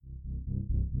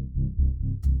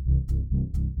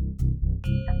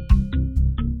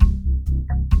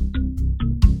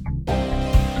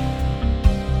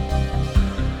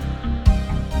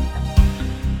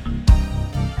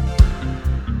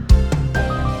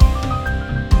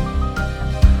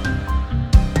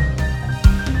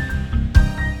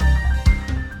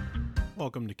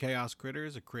Welcome to Chaos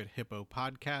Critters, a Crit Hippo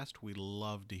podcast. We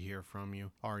love to hear from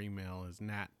you. Our email is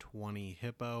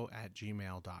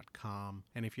nat20hippo@gmail.com.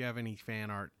 And if you have any fan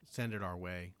art, send it our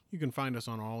way. You can find us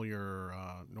on all your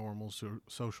normal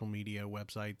social media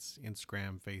websites,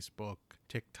 Instagram, Facebook,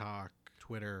 TikTok,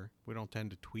 Twitter. We don't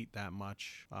tend to tweet that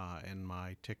much, and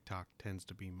my TikTok tends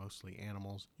to be mostly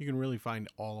animals. You can really find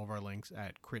all of our links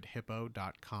at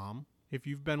crithippo.com. If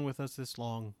you've been with us this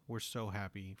long, we're so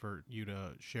happy for you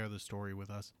to share the story with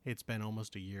us. It's been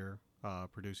almost a year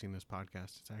producing this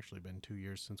podcast. It's actually been 2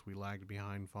 years since we lagged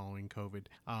behind following COVID,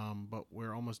 but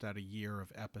we're almost at a year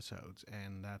of episodes,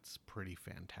 and that's pretty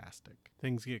fantastic.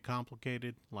 Things get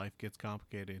complicated. Life gets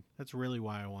complicated. That's really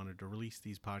why I wanted to release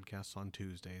these podcasts on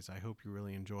Tuesdays. I hope you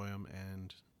really enjoy them,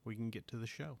 and we can get to the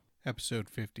show. Episode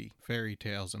 50, Fairy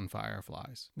Tales and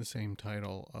Fireflies, the same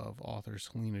title of author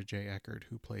Selena J. Eckert,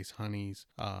 who plays Honey's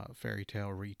fairy tale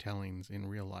retellings in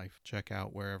real life. Check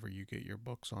out wherever you get your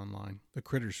books online. The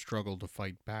critters struggle to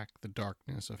fight back the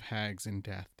darkness of hags and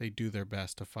death. They do their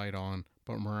best to fight on,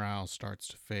 but morale starts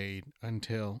to fade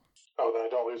until... Oh, then I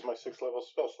don't lose my 6th level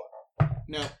spell slot.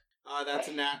 No, that's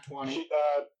a nat 20. Yeah.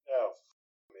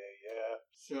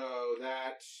 So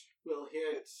that will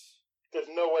hit... There's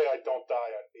no way I don't die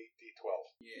on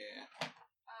 8d12. Yeah.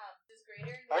 Does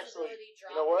greater invisibility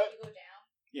drop you know what? if you go down?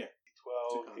 Yeah.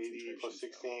 12, 80 plus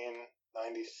 16,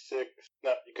 96.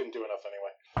 No, you couldn't do enough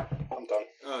anyway. I'm done.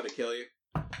 Oh, to kill you?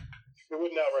 It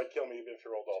wouldn't outright kill me even if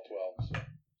you rolled all 12. So.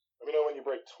 Let me know when you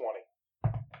break 20.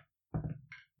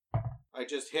 I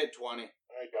just hit 20.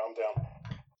 There you go, I'm down.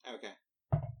 Okay.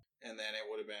 And then it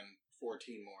would have been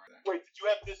 14 more. Then. Wait, did you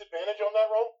have disadvantage on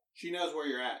that roll? She knows where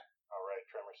you're at. Alright,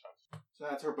 tremor sense. So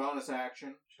that's her bonus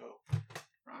action. So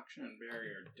Raksha and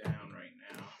Barry are down right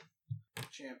now.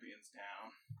 Champion's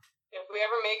down. If we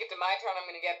ever make it to my turn, I'm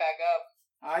going to get back up.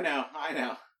 I know.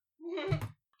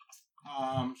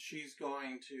 She's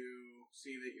going to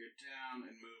see that you're down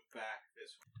and move back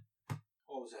this way.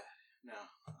 What was that? No.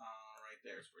 Right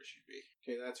there's where she'd be.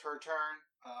 Okay, that's her turn.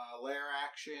 Lair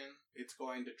action. It's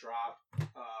going to drop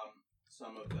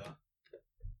some of the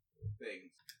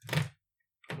things.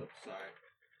 Oops,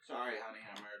 sorry, honey,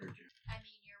 I murdered you. I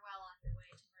mean, you're well on your way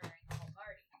to murdering the whole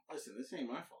party. Listen, this ain't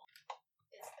my fault.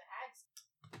 It's the hags.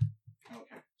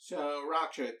 Okay. So,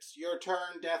 Raksha, it's your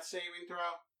turn. Death saving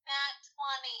throw. Nat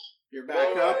 20. You're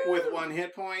back up with 1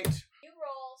 hit point. You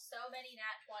roll so many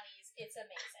nat 20s, it's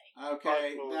amazing.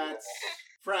 Okay, that's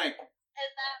Frank.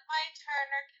 Is that my turn,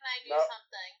 or can I do No.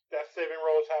 something? Death saving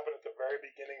rolls happen at the very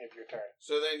beginning of your turn.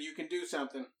 So then you can do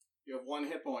something. You have 1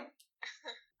 hit point.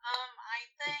 I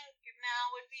think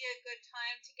now would be a good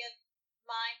time to get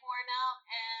my horn out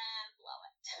and blow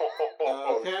it.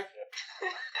 Okay.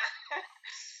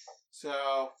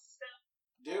 So,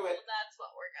 do it. That's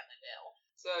what we're gonna do.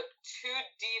 So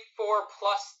 2d4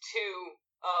 plus 2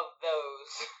 of those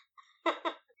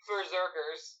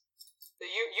berserkers. So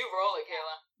you roll it,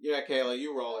 Kayla. Yeah, Kayla,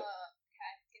 you roll it.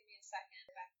 Okay, give me a second.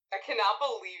 I cannot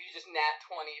believe you just nat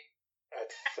 20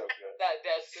 That's so good. that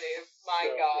death save. My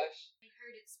So gosh. I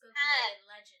heard it spoken of in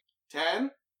legend. 10?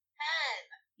 10.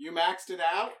 You maxed it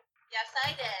out? Yes,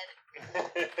 I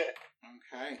did.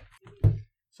 Okay.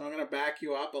 So I'm going to back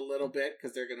you up a little bit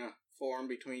because they're going to form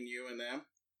between you and them.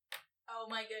 Oh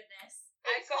my goodness.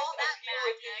 I It call says that appear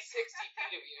within magic. 60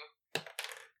 feet of you.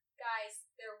 Guys,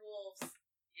 they're wolves.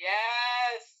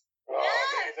 Yes! Oh,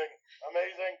 Yes!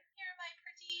 Amazing. Here are my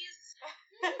pretties.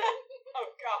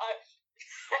 Oh gosh.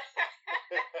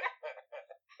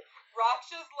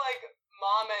 Raksha's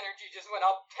mom energy just went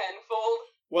up tenfold.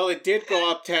 Well, it did go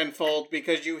up tenfold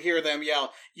because you hear them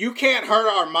yell, "You can't hurt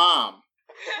our mom!"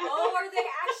 Oh, are they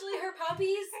actually her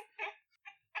puppies?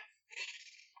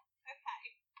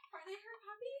 Okay. Are they her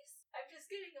puppies? I'm just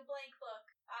getting a blank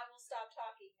look. I will stop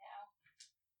talking now.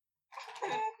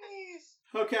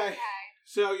 Okay.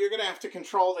 So you're going to have to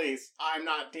control these. I'm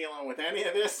not dealing with any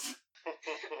of this. Hold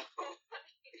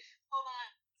on.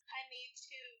 I need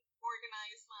to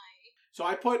organize my... So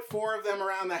I put 4 of them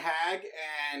around the hag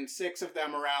and 6 of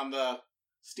them around the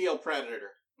steel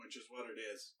predator, which is what it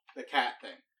is. The cat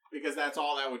thing. Because that's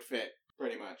all that would fit,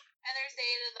 pretty much. And there's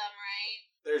 8 of them, right?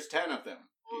 There's 10 of them.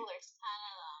 Oh, there's 10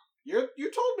 of them. You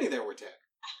told me there were 10.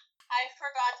 I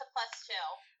forgot to plus 2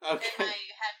 in Okay. my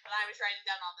head when I was writing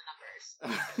down all the numbers.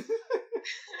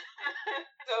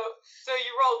 So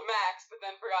you rolled max, but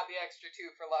then forgot the extra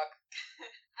 2 for luck.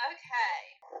 Okay.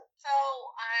 So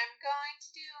I'm going to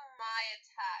do my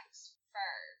attacks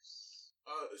first.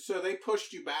 So they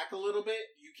pushed you back a little bit.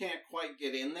 You can't quite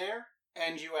get in there,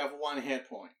 and you have 1 hit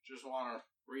point. Just want to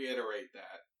reiterate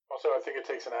that. Also, I think it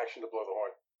takes an action to blow the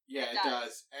horn. Yeah, it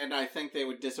does. And I think they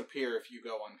would disappear if you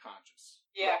go unconscious.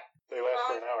 Yeah. They last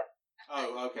for an hour.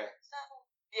 Oh, okay. So,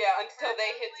 Yeah, until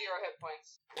they hit 0 hit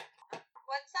points.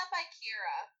 what's up,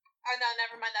 Akira? Oh, no,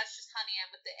 never mind. That's just Honey Ann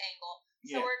with the angle.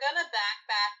 So Yeah. we're gonna back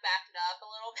it up a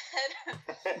little bit.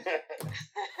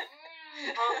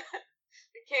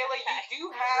 Kayla, Okay.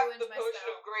 you do I have ruined the my potion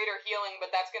spell. of greater healing,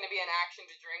 but that's going to be an action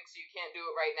to drink, so you can't do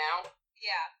it right now.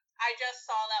 Yeah, I just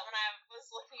saw that when I was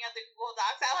looking at the Google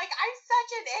Docs. I'm like, I'm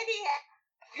such an idiot.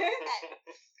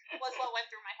 Was what went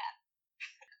through my head.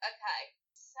 Okay,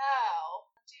 so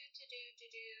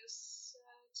So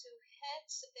to hit,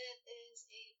 it is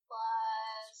a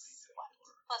plus what?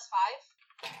 Plus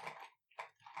 5.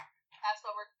 That's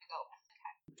what we're gonna go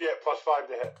with. Yeah, +5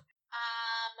 to hit.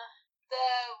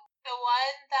 The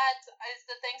one that is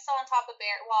the thing still on top of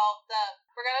Barry. Well,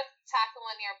 we're gonna attack the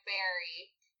one near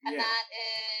Barry, and Yeah. that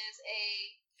is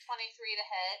a 23 to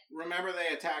hit. Remember,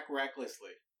 they attack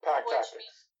recklessly. Pack Which tactics.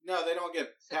 means No, they don't get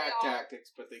So they pack all-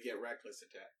 tactics, but they get reckless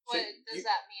attack. So what does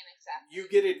that mean exactly? You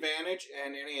get advantage,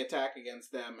 and any attack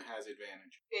against them has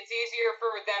advantage. It's easier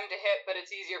for them to hit, but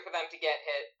it's easier for them to get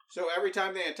hit. So every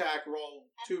time they attack, roll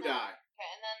 2 die.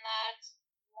 Okay, and then that's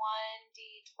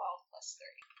 1d12 plus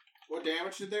 3. What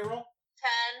damage did they roll?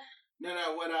 10,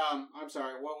 No, what, I'm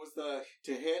sorry, what was the,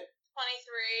 to hit?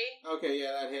 23. Okay,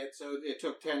 yeah, that hit, so it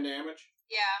took 10 damage.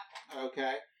 Yeah,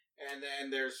 Okay, and then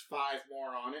there's 5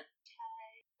 more on it.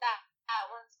 that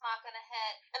one's not gonna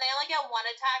hit. And they only get 1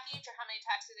 attack each, or how many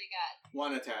attacks do they get?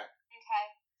 1 attack. Okay.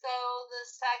 So the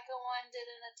second one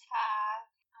didn't attack.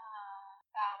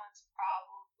 That one's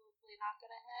probably not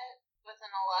gonna hit with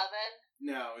an 11.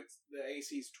 No, it's, the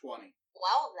AC's 20.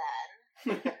 Well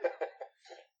then,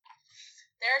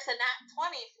 there's a nat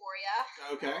 20 for ya.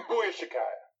 Okay.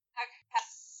 Boishikaya. Okay.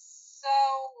 So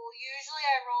usually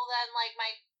I roll then like my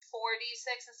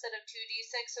 4d6 instead of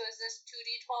 2d6. So is this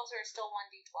 2d12s or still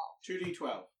 1d12? 2d12. 2.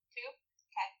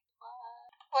 Okay.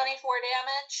 24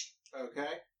 damage.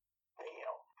 Okay.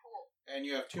 Damn. Cool. And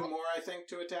you have 2 more, I think,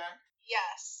 to attack?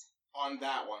 Yes. On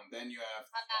that one. Then you have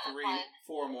On that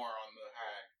 4 more on the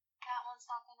hag. That one's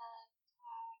not gonna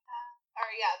attack. Or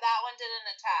yeah, that one didn't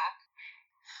attack.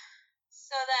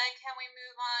 So then, can we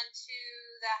move on to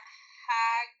the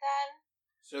hag then?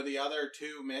 So the other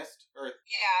 2 missed? Or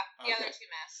Yeah, the Okay. other 2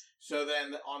 missed. so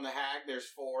then on the hag, there's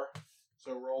 4.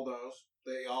 So roll those.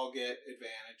 They all get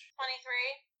advantage.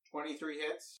 23, 23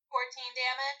 hits. 14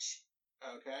 damage.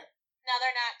 Okay.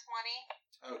 Another nat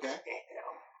 20. Okay.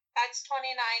 Damn. That's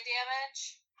 29 damage.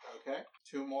 Okay.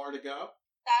 2 more to go.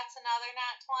 That's another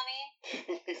nat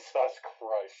 20. Jesus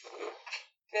Christ.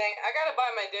 Dang, I gotta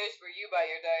buy my dice where you buy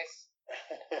your dice.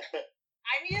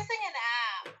 I'm using an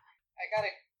app. I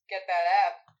gotta get that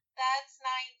app. That's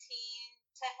 19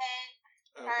 to hit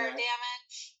for Okay.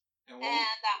 damage. And,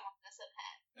 And that one doesn't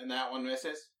hit. and that one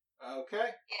misses.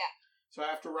 Okay. Yeah. So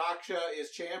after Raksha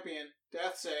is champion,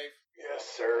 death save. Yes,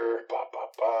 sir. Ba ba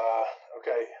ba.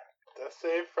 Okay. Death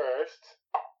save first.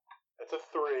 That's a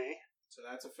 3. So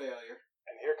that's a failure.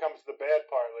 And here comes the bad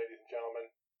part, ladies and gentlemen.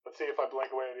 Let's see if I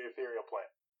blink away the ethereal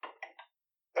plane.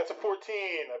 That's a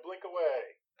 14. I blink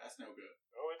away. That's no good.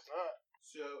 No, it's not.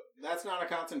 So that's not a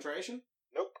concentration?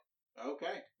 Nope.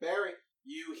 Okay. Barry,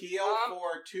 you heal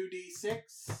for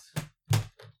 2d6.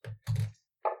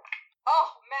 Oh,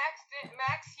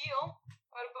 max heal.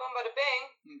 Bada boom, bada bing.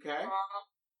 Okay.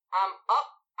 I'm up.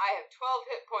 I have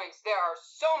 12 hit points. There are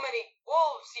so many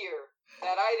wolves here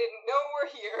that I didn't know were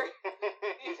here.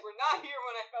 These were not here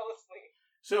when I fell asleep.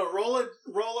 So roll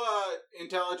a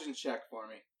intelligence check for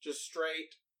me. Just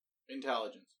straight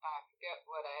intelligence. I forget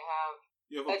what I have.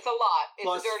 You have It's a lot. It's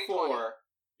plus a dirty 4. 20.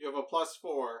 You have a plus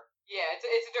 4. Yeah, it's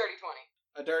a dirty 20.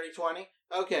 A dirty 20?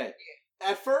 Okay.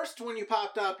 At first, when you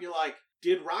popped up, you're like,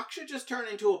 did Raksha just turn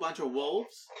into a bunch of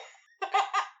wolves?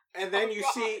 And then Oh, you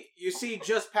God. see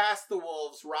just past the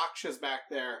wolves, Raksha's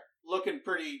back there, looking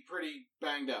pretty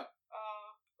banged up.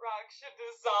 Raksha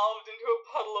dissolved into a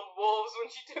puddle of wolves when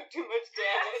she took too much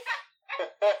damage.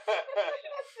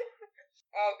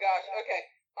 Oh gosh, okay.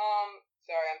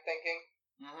 Sorry, I'm thinking.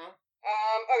 Mm-hmm.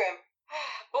 Okay.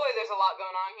 Boy, there's a lot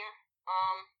going on here.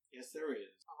 Yes, there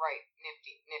is. Right,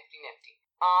 nifty.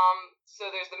 So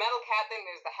there's the metal cat thing,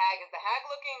 there's the hag. Is the hag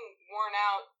looking worn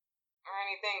out or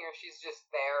anything, or she's just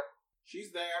there? She's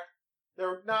there.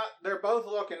 They're both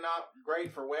looking not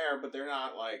great for wear, but they're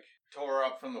not like tore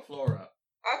up from the floor up.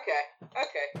 Okay.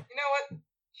 You know what?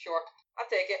 Sure. I'll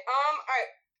take it.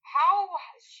 Alright. How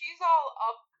she's all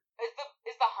up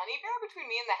is the honey bear between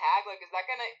me and the hag? Like, is that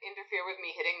gonna interfere with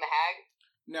me hitting the hag?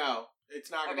 No,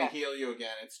 it's not going to Okay. heal you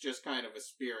again. It's just kind of a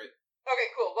spirit. Okay,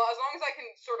 cool. Well, as long as I can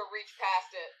sort of reach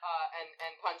past it,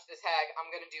 and punch this hag, I'm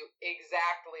gonna do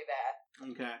exactly that.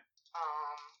 Okay.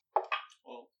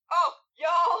 Well, Oh,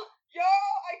 y'all,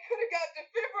 I could have got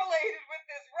defibrillated with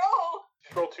this roll.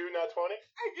 Just roll 2 nat 20s.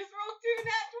 I just rolled 2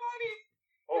 nat 20s.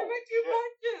 Oh, with my 2 shit.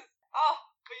 punches. Oh,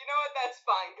 but you know what? That's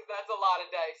fine, because that's a lot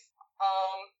of dice.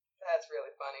 That's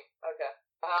really funny. Okay.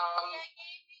 I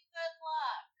gave you good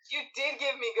luck. You did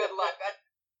give me good luck.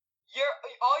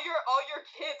 All your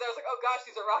kids. I was like, oh gosh,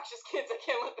 these are Rakshas kids. I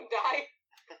can't let them die.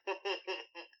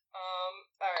 All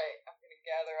right. I'm gonna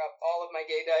gather up all of my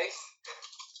gay dice.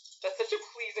 That's such a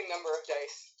pleasing number of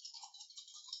dice.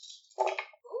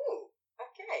 Ooh.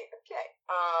 Okay.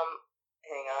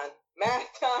 Hang on.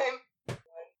 Math time.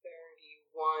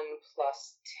 131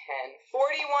 plus 10.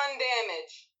 41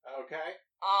 damage. okay.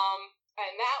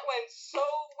 And that went so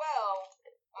well.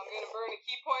 I'm gonna burn a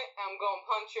key point. And I'm gonna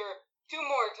punch her 2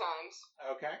 more times.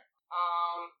 Okay.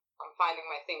 I'm finding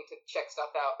my thing to check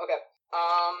stuff out. Okay.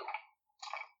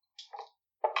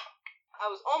 I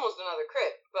was almost another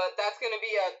crit, but that's gonna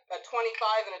be a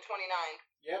 25 and a 29.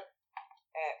 Yep.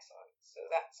 Excellent. So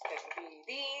that's gonna be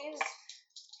these.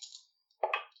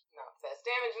 Not the best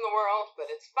damage in the world, but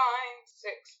it's fine.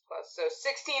 6 plus, so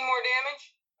 16 more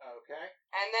damage. Okay.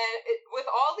 And then, with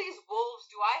all these wolves,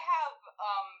 do I have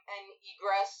an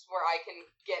egress where I can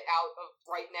get out of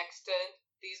right next to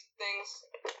these things?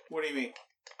 What do you mean?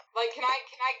 Like, can I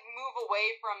move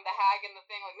away from the hag and the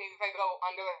thing? Like, maybe if I go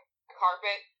under the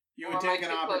carpet? You Or would am I take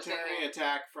an too close in opportunity here?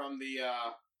 attack from the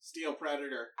steel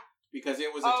predator because it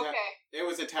was Okay. it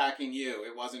was attacking you.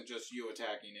 It wasn't just you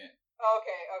attacking it.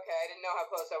 Okay. I didn't know how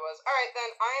close I was. Alright,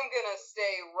 then I am gonna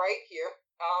stay right here,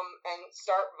 and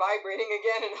start vibrating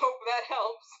again and hope that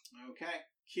helps. Okay.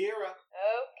 Kira.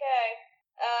 Okay.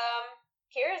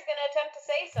 Kira's gonna attempt to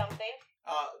say something.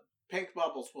 Pink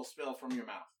bubbles will spill from your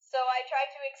mouth. So I try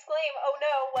to exclaim, "Oh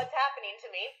no, what's happening to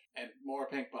me?" And more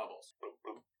pink bubbles.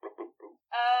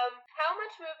 How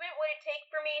much movement would it take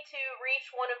for me to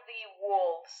reach one of the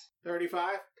wolves?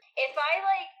 35? If I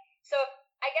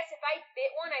I guess if I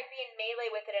bit one, I'd be in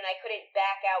melee with it and I couldn't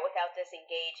back out without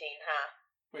disengaging, huh?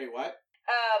 Wait, what?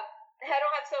 I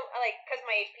don't have because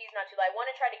my HP is not too low. I want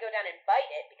to try to go down and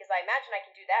bite it because I imagine I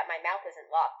can do that. My mouth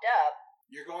isn't locked up.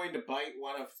 You're going to bite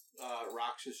one of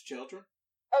Raksha's children?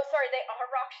 Oh, sorry, they are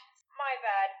Rakshas. My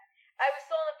bad. I was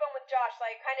still on the phone with Josh, so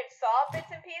I kind of saw bits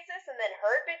and pieces and then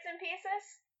heard bits and pieces.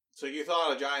 So you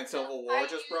thought a giant civil war I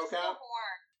just used broke the out?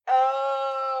 horn.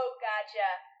 Oh, gotcha.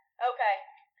 Okay.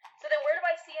 So then where do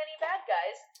I see any bad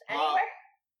guys? Anywhere?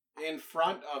 In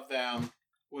front of them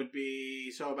would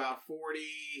be, about 40,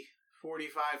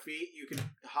 45 feet. You can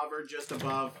hover just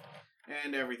above,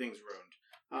 and everything's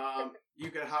ruined. You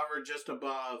could hover just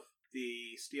above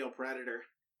the steel predator.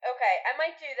 Okay, I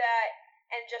might do that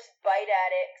and just bite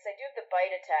at it, because I do have the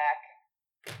bite attack.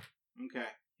 Okay.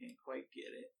 Can't quite get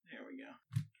it. There we go.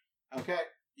 Okay.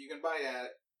 You can bite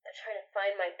at it. I'm trying to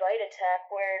find my bite attack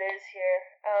where it is here.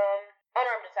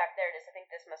 Unarmed attack, there it is. I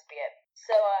think this must be it.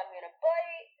 So I'm gonna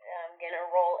bite, I'm gonna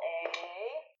roll a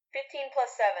 15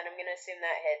 plus 7. I'm gonna assume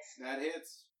that hits. That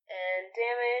hits. And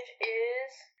damage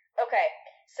is... Okay,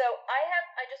 so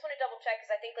I just want to double check,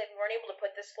 because I think we weren't able to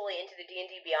put this fully into the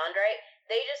D&D Beyond, right?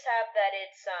 They just have that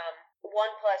it's 1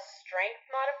 plus strength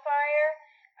modifier.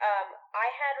 I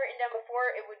had written down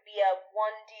before it would be a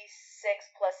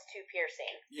 1d6 plus 2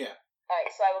 piercing. Yeah.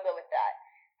 Alright, so I will go with that.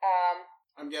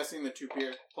 I'm guessing the 2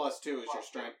 plus 2 is your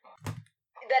strength mod.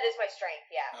 That is my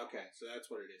strength, yeah. Okay, so that's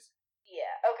what it is.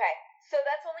 Yeah, okay. So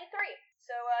that's only 3.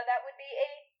 So that would be a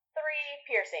 3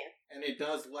 piercing. And it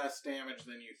does less damage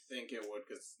than you think it would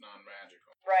because it's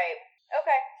non-magical. Right.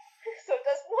 Okay. So it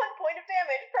does 1 point of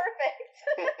damage. Perfect.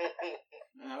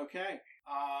 Okay.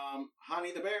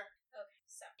 Honey the bear. Okay,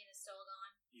 so he is still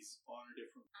gone. He's on a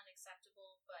different...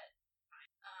 Unacceptable, but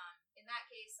fine. In that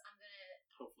case, I'm gonna.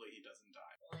 Hopefully he doesn't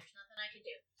die. Well, there's nothing I can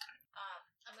do.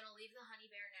 I'm gonna leave the honey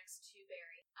bear next to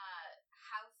Barry.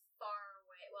 How far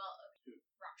away? Well, Who?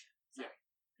 Raksha. Sorry.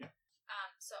 Yeah.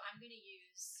 So I'm gonna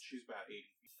use She's about 80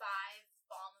 feet. 5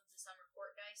 Balm of the Summer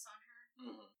Court dice on her.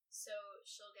 Mm-hmm. So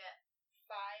she'll get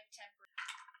 5 temporary.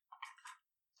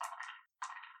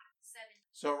 7.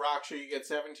 So, Raksha, you get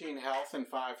 17 health and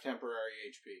 5 temporary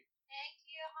HP. Thank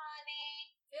you,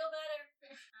 honey. Feel better.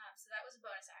 So that was a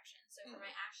bonus action. So for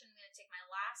my action, I'm gonna take my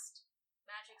last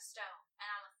magic stone and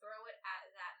I'm gonna throw it at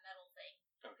that metal thing.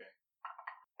 Okay.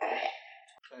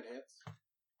 That hits.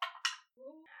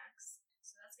 Max.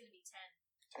 So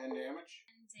 10 damage.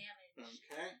 10 damage.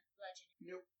 Okay. Bludgeoning.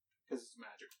 Nope. Because it's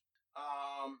magic.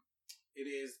 It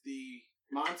is the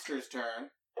monster's turn.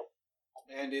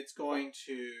 And it's going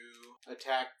to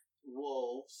attack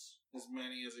wolves, as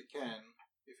many as it can,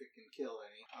 if it can kill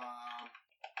any.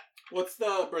 What's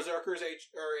the Berserker's AC?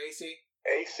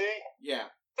 AC? Yeah,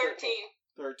 13.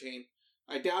 13.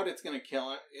 I doubt it's going to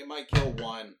kill it. It might kill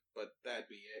one, but that'd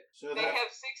be it. So They that's,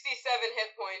 have 67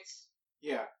 hit points.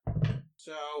 yeah.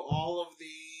 So all of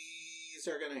these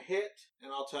are going to hit,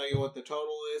 and I'll tell you what the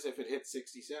total is if it hits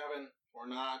 67 or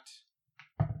not.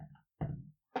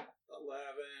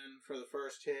 11 for the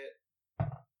first hit.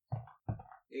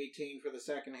 18 for the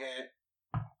second hit.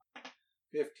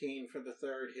 15 for the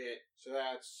third hit. So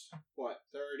that's, what,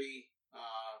 30,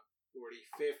 40,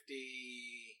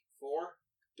 54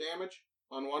 damage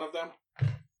on one of them.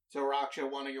 So Raksha,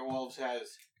 one of your wolves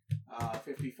has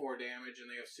 54 damage and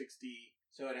they have 60,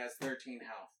 so it has 13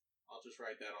 health. I'll just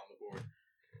write that on the board.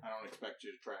 I don't expect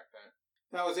you to track that.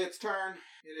 That was its turn.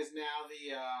 It is now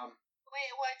the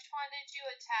Wait, which one did you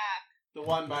attack?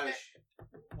 one by the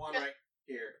one right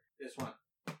here. This one.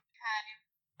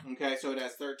 Okay. Okay, so it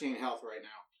has 13 health right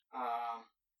now.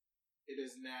 It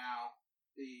is now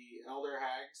the Elder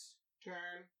Hag's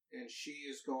turn, and she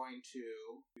is going to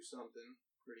do something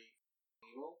pretty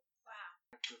evil. Wow.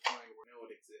 I have to find where I know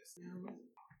it exists.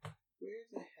 Where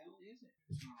the hell is it?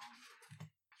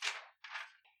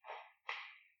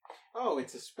 Oh,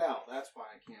 it's a spell. That's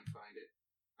why I can't find it.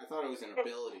 I thought it was an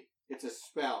ability. It's a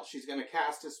spell. She's going to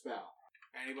cast a spell.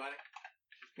 Anybody?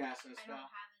 She's casting a I spell.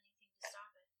 don't have anything to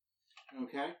stop it.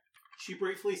 Okay. She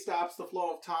briefly stops the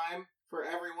flow of time for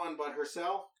everyone but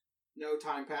herself. No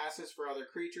time passes for other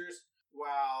creatures.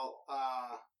 While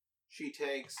she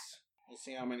takes, we'll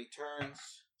see how many turns.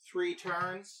 3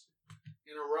 turns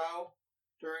in a row,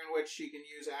 during which she can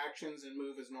use actions and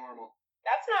move as normal.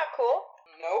 That's not cool.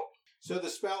 Nope. So the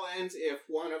spell ends if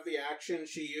one of the actions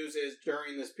she uses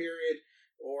during this period,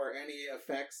 or any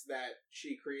effects that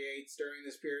she creates during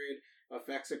this period,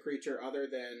 affects a creature other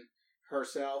than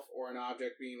herself or an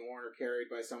object being worn or carried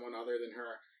by someone other than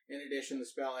her. In addition, the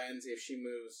spell ends if she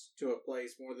moves to a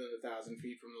place more than 1,000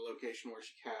 feet from the location where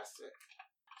she casts it.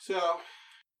 So,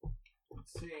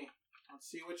 let's see. Let's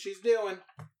see what she's doing.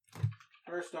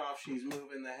 First off, she's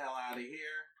moving the hell out of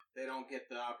here. They don't get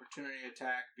the opportunity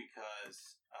attack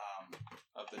because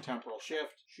of the temporal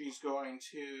shift. She's going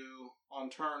to, on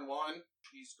turn 1,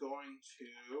 she's going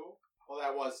to,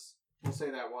 we'll say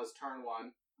that was turn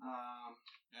 1.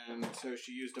 And so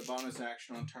she used a bonus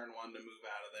action on turn 1 to move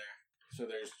out of there. So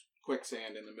there's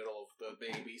quicksand in the middle of the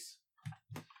babies.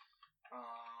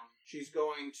 She's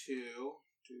going to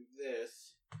do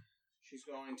this. She's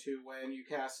going to, when you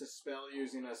cast a spell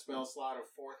using a spell slot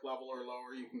of 4th level or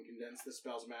lower, you can condense the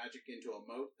spell's magic into a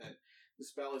mote that the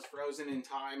spell is frozen in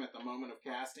time at the moment of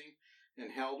casting and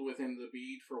held within the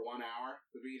bead for 1 hour.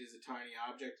 The bead is a tiny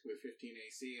object with 15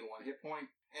 AC and 1 hit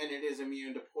point, and it is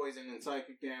immune to poison and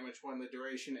psychic damage. When the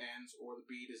duration ends or the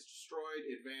bead is destroyed,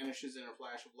 it vanishes in a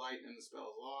flash of light and the spell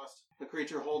is lost. The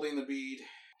creature holding the bead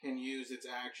can use its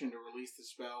action to release the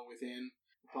spell within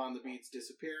upon the bead's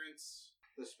disappearance.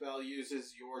 The spell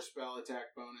uses your spell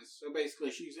attack bonus. So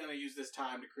basically, she's going to use this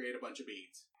time to create a bunch of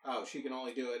beads. Oh, she can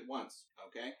only do it once.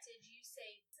 Okay. Did you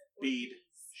say Bead.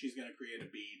 bees? She's going to create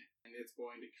a bead. And it's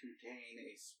going to contain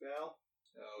a spell.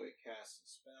 So it casts a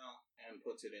spell and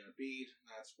puts it in a bead.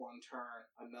 That's 1 turn.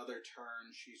 Another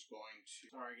turn, she's going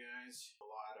to... Sorry, guys. A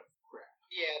lot of crap.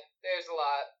 Yeah, there's a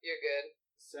lot. You're good.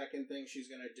 Second thing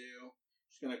she's going to do...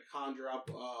 She's going to conjure up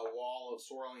a wall of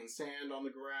swirling sand on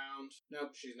the ground.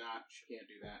 Nope, she's not. She can't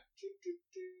do that.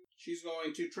 She's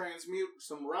going to transmute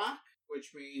some rock,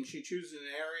 which means she chooses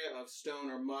an area of stone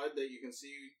or mud that you can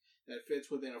see that fits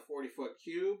within a 40-foot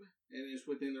cube and is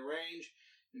within the range,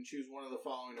 and choose one of the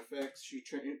following effects. She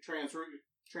transmutes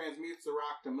the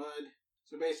rock to mud.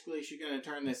 So basically, she's going to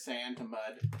turn this sand to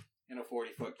mud in a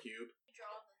 40-foot cube. You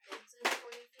draw the things in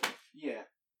 40 feet? Yeah,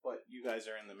 but you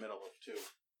guys are in the middle of 2.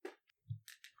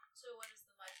 So what does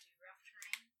the mud do? Rough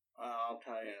terrain? I'll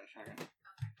tell you in a second.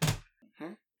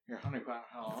 Okay. Your honeypot.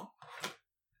 Hello.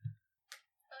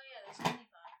 Oh yeah, there's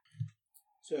honeypot.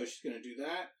 So she's going to do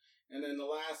that. And then the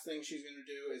last thing she's going to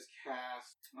do is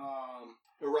cast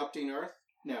Erupting Earth.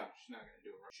 No, she's not going to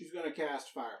do it. She's going to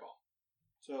cast Fireball.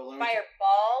 So let me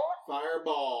Fireball?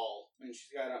 Fireball. And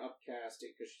she's got to upcast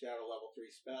it because she's got a level 3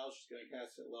 spell. She's going to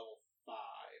cast it at level 5.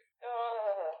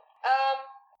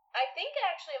 I think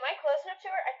actually, am I close enough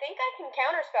to her? I think I can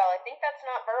counterspell. I think that's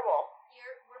not verbal.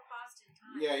 We're paused in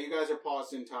time. Yeah, you guys are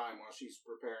paused in time while she's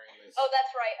preparing this. Oh,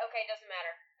 that's right. Okay, doesn't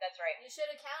matter. That's right. You should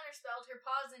have counterspelled her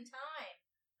pause in time.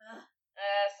 Ugh.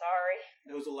 Sorry.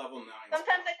 It was a level 9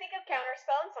 Sometimes spell. I think of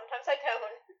counterspell and sometimes I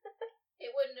don't.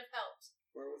 It wouldn't have helped.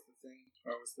 Where was the thing?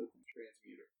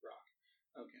 Transmuter rock.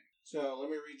 Okay. So let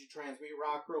me read you Transmute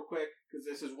Rock real quick, because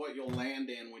this is what you'll land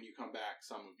in when you come back,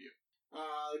 some of you.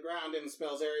 The ground in the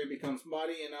spell's area becomes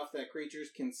muddy enough that creatures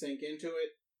can sink into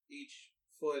it. Each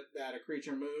foot that a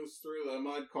creature moves through the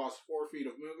mud costs 4 feet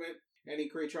of movement. Any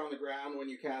creature on the ground when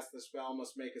you cast the spell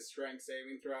must make a strength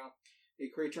saving throw. A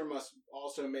creature must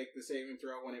also make the saving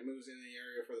throw when it moves in the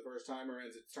area for the first time or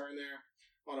ends its turn there.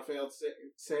 On a failed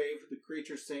save, the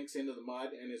creature sinks into the mud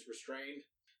and is restrained,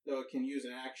 though it can use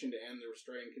an action to end the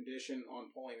restrained condition on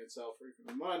pulling itself free from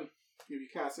the mud. If you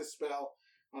cast this spell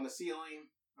on the ceiling,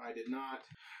 I did not.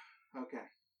 Okay,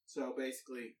 so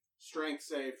basically, strength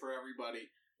save for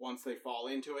everybody once they fall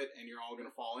into it, and you're all going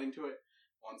to fall into it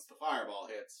once the fireball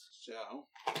hits. So,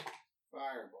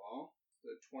 fireball,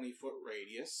 the 20-foot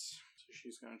radius. So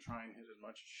she's going to try and hit as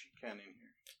much as she can in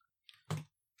here.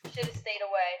 Should have stayed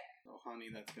away. Oh, honey,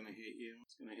 that's going to hit you.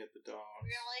 It's going to hit the dog.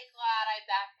 Really glad I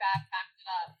backed it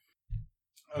up.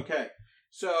 Okay,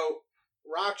 so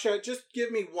Raksha, just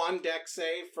give me one deck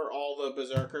save for all the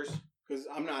berserkers, because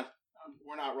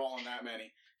we're not rolling that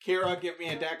many. Kira, give me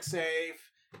a deck save.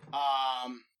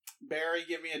 Barry,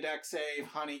 give me a deck save.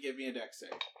 Honey, give me a deck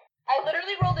save. I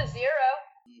literally rolled a 0.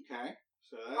 Okay,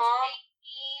 so that's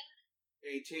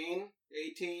 18.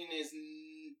 18 is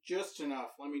just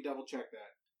enough. Let me double check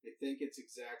that. I think it's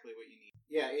exactly what you need.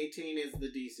 Yeah, 18 is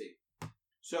the DC.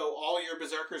 So all your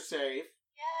berserkers save.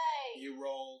 Yay! You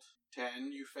rolled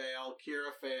 10. You fail.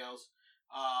 Kira fails.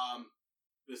 The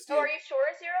Oh, steel. are you sure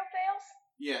 0 fails?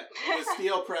 Yeah, the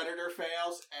steel predator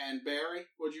fails. And Barry,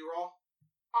 what'd you roll?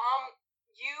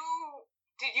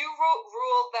 Did you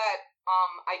rule that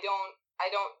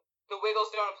the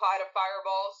wiggles don't apply to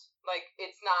fireballs? Like,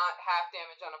 it's not half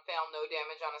damage on a fail, no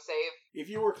damage on a save? If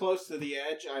you were close to the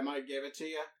edge, I might give it to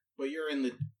you, but you're in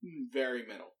the very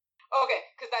middle. Okay,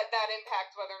 because that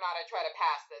impacts whether or not I try to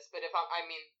pass this, but if I'm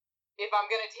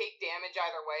gonna take damage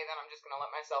either way, then I'm just gonna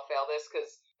let myself fail this,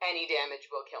 because any damage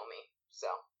will kill me, so.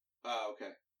 Oh,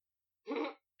 okay.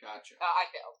 Gotcha. I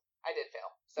failed. I did fail,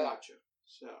 so. Gotcha.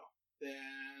 So,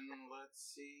 then, let's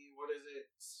see, what is it?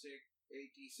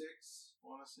 8d6, I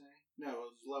want to say? No,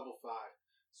 it was level 5.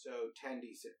 So,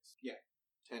 10d6. Yeah,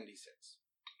 10d6.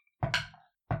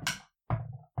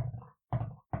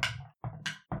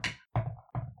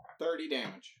 30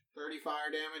 damage. 30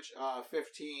 fire damage,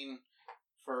 15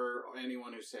 for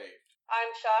anyone who saved.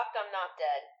 I'm shocked I'm not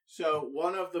dead. So,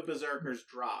 one of the berserkers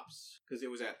drops, because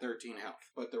it was at 13 health,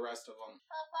 but the rest of them...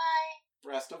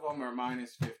 Bye-bye. are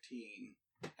minus 15.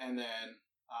 And then,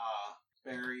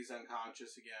 Barry's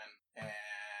unconscious again.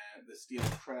 And the steel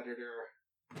predator,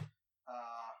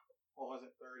 what was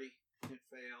it, 30? It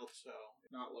failed, so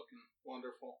not looking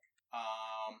wonderful.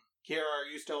 Kira, are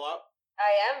you still up?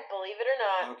 I am, believe it or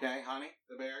not. Okay, honey,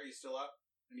 the bear, you still up?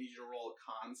 I need you to roll a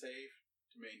con save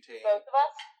to maintain. Both of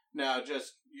us? No,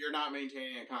 just, you're not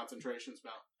maintaining a concentration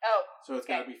spell. Oh, So it's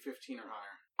okay. got to be 15 or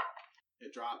higher.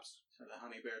 It drops. So the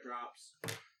honey bear drops.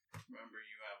 Remember,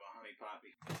 you have a honey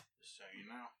poppy, just so you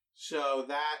know. So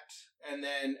that, and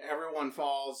then everyone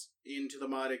falls into the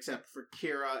mud except for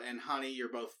Kira and Honey.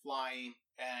 You're both flying.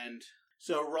 And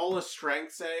so roll a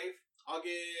strength save.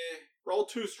 Roll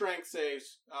 2 strength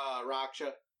saves,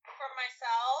 Raksha. For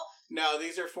myself. No,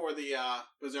 these are for the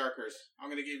berserkers. I'm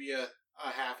going to give you a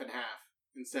half and half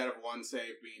instead of 1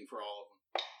 save being for all of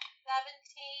them. 17.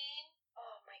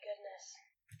 Oh my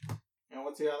goodness. And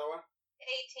what's the other one?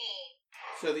 18.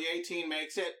 So the 18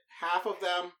 makes it. Half of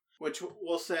them, which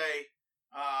we'll say,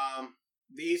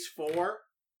 these 4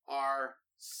 are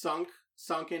sunk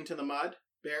into the mud.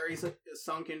 Barry's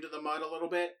sunk into the mud a little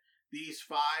bit. These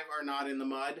 5 are not in the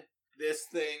mud. This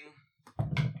thing,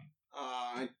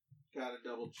 I gotta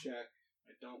double check.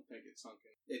 I don't think it sunk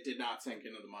in. It did not sink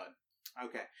into the mud.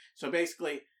 Okay, so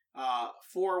basically,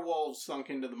 4 wolves sunk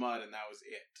into the mud, and that was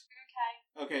it.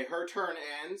 Okay. Okay, her turn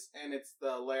ends, and it's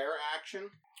the lair action,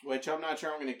 which I'm not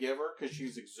sure I'm going to give her, because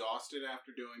she's exhausted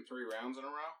after doing 3 rounds in a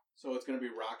row. So it's going to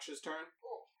be Raksha's turn.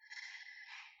 Cool.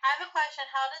 I have a question.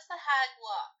 How does the hag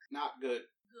look? Not good.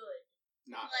 Good.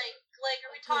 Not Like,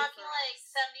 are we Good talking for like us.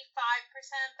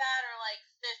 75% bad or like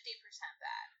 50%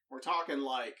 bad? We're talking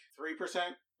like 3%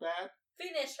 bad.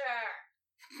 Finish her.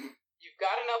 You've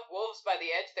got enough wolves by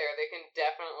the edge there, they can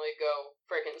definitely go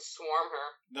freaking swarm her.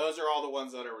 Those are all the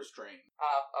ones that are restrained.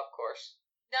 Of course.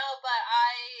 No, but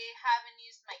I haven't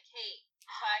used my cape. So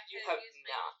I You could have use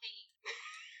not. my cape.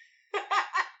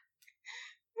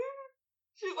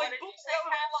 She's What like, did you "Boop, say, that was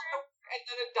a lot Catherine?" of work," and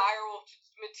then a dire wolf just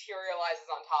materializes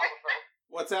on top of her.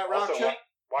 What's that, Also, Raksha?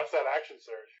 watch that action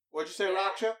surge. What'd you say,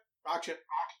 Raksha? Raksha.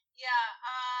 Yeah,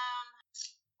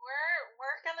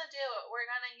 we're gonna do it. We're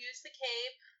gonna use the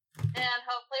cape, and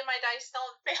hopefully my dice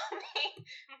don't fail me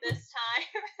this time.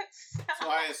 So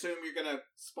I assume you're gonna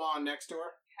spawn next to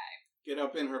her? Okay. Get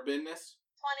up in her business?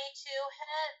 22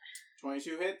 hit,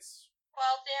 22 hits.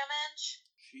 12 damage,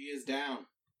 She is down.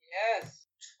 Yes.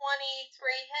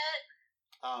 23 hit.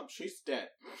 She's dead.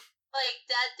 Like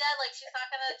dead, like she's not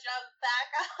gonna jump back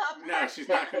up. No, she's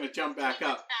not gonna jump back Keep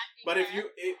up. attacking But if her.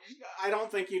 I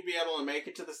don't think you'd be able to make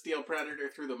it to the Steel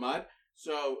Predator through the mud.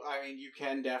 So, I mean, you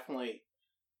can definitely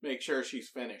make sure she's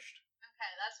finished.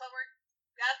 Okay, that's what we're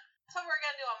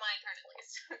gonna do on my turn at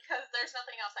least, because there's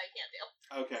nothing else I can do.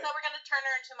 Okay. So we're gonna turn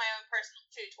her into my own personal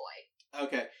chew toy.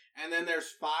 Okay. And then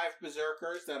there's 5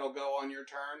 Berserkers that'll go on your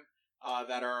turn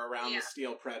that are around the Yeah.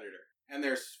 Steel Predator. And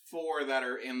there's 4 that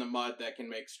are in the mud that can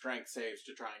make strength saves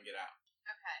to try and get out.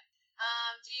 Okay.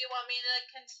 Do you want me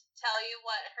to tell you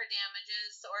what her damage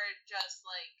is, or just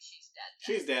like she's dead?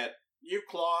 She's dead. You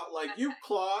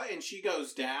claw, and she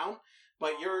goes down,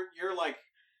 but you're like,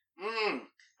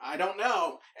 I don't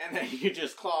know, and then you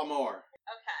just claw more.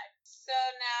 Okay. So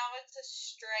now it's a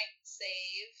strength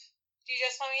save. Do you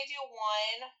just want me to do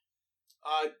one?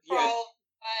 For Yeah, all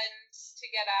ones to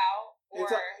get out, or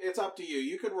it's up to you.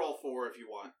 You could roll 4 if you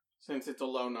want, since it's a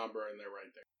low number and they're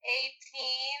right there.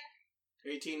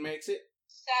 18, 18 makes it.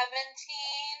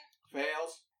 17,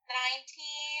 Fails.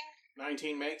 19,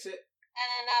 19 makes it. and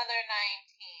another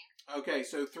 19. Okay,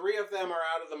 so 3 of them are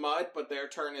out of the mud, but their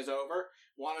turn is over.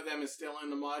 1 of them is still in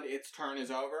the mud. Its turn is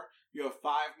over. You have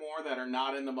 5 more that are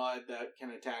not in the mud that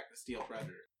can attack the Steel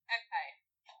Predator. Okay.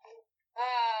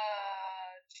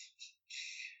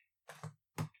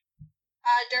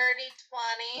 Dirty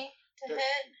 20 to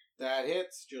hit. That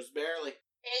hits, just barely. 8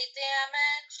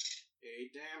 damage.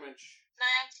 8 damage.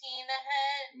 19 to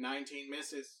hit. 19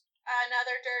 misses.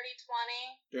 Another dirty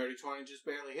 20. Dirty 20 just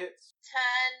barely hits. 10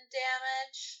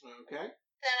 damage. Okay.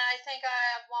 Then I think I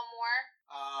have one more.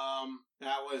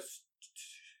 That was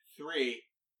 3.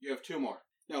 You have 2 more.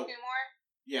 No. 2 more?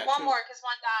 Yeah. One 2 more, because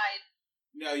one died.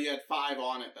 No, you had 5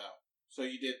 on it, though. So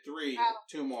you did 3. Oh.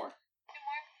 2 more. 2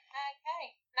 more?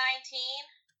 Okay. 19.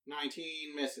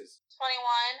 19 misses.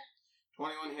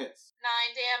 21. 21 hits. 9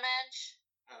 damage.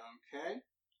 Okay.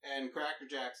 And Cracker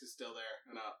Jacks is still there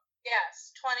and up.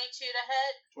 Yes. 22 to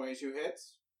hit. 22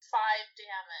 hits. 5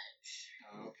 damage.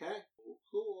 Okay.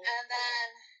 Cool. And then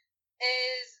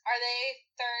are they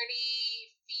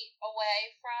 30 feet away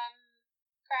from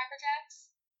Cracker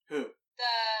Jacks? Who?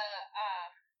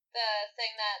 The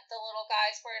thing that the little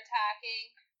guys were attacking.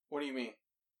 What do you mean?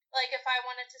 Like if I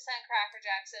wanted to send Cracker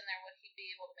Jacks in there, would he be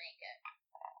able to make it?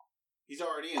 He's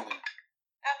already in there.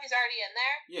 Oh, he's already in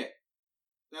there? Yeah.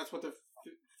 That's what the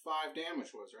 5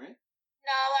 damage was, right?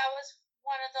 No, that was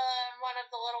one of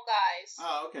the little guys.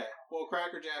 Oh, okay. Well,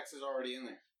 Cracker Jacks is already in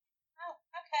there. Oh,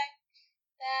 okay.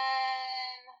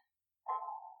 Then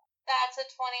that's a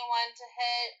 21 to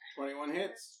hit, 21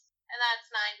 hits. and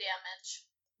that's 9 damage.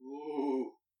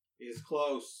 Ooh. He's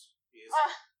close.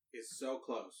 Oh, Is so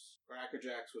close. Cracker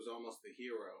Jacks was almost the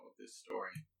hero of this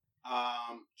story.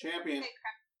 Champion. hey,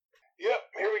 Yep,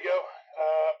 here we go.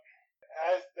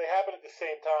 As they happen at the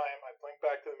same time, I blink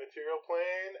back to the material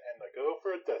plane and I go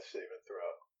for a death saving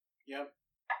throw. Yep.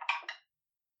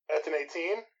 That's an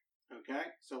 18. Okay.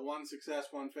 So 1 success,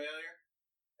 1 failure.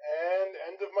 And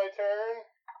end of my turn,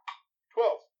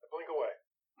 12. I blink away.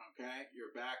 Okay.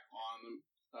 You're back on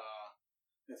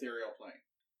the ethereal plane.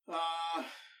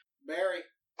 Barry,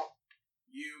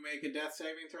 you make a death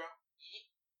saving throw.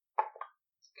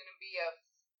 It's gonna be a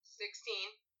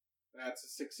 16. That's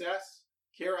a success.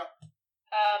 Kira.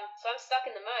 So I'm stuck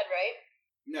in the mud, right?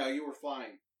 No, you were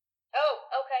flying. Oh,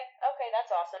 okay. Okay, that's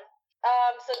awesome.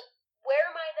 So where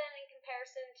am I then in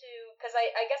comparison to... Because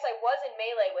I guess I was in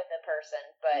melee with a person,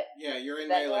 but Yeah, you're in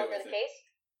is that no melee longer with the it. case?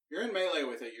 You're in melee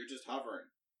with it. You're just hovering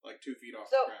like 2 feet off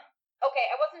So- the ground. Okay,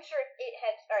 I wasn't sure if it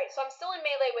had... Alright, so I'm still in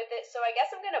melee with it, so I guess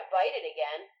I'm gonna bite it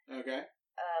again. Okay.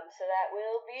 So that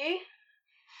will be...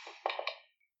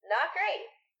 Not great.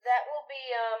 That will be,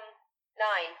 9.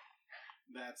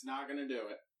 That's not gonna do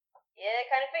it. Yeah,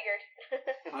 kind of figured.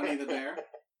 Honey the Bear.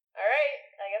 Alright,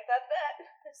 I guess that's that.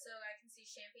 So I can see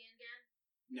Champion again.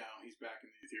 No, he's back in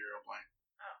the ethereal plane.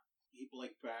 Oh. He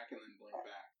blinked back and then blinked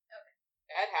back.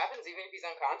 That happens even if he's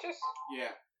unconscious.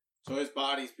 Yeah. So his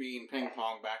body's being ping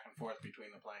pong back and forth between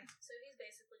the planes. So he's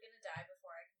basically gonna die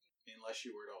before I can do. Unless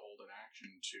you were to hold an action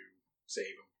to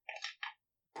save him.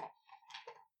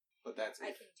 But that's I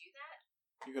if can do that.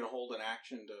 you're gonna hold an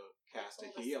action to cast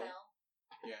a Hold heal. spell.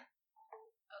 Yeah.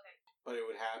 Okay. But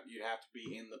you'd have to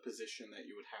be in the position that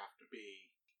you would have to be.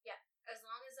 As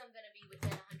long as I'm gonna be within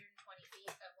 120 feet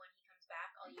of when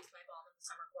I'll use my Balm of the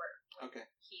Summer Court when Okay.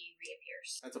 he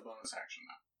reappears. That's a bonus action,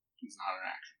 though. It's not an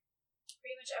action.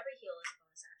 Pretty much every heal is a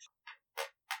bonus action.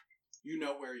 You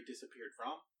know where he disappeared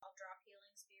from? I'll drop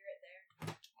Healing Spirit there,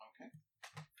 Okay.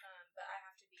 but I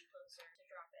have to be closer to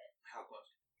drop it. How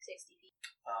close? 60 feet.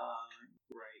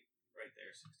 Right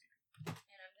there, 60.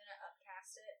 And I'm gonna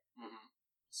upcast it Mm-hmm.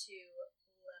 to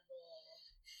level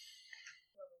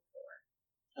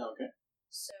 4. Okay.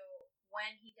 So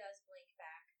when he does blink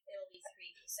back, it'll be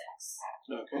 3d6.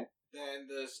 Okay. Then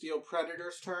the Steel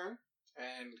Predator's turn.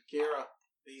 And Kira,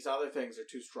 these other things are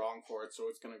too strong for it, so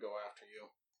it's going to go after you.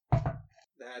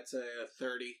 That's a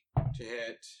 30 to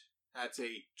hit. That's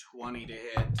a 20 to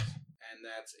hit. And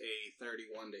that's a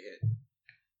 31 to hit.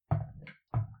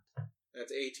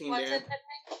 That's 18 What's damage.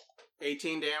 it?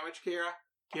 18 damage, Kira.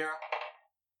 Kira,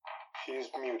 She's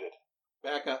muted.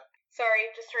 back up. Sorry,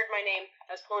 just heard my name.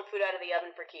 I was pulling food out of the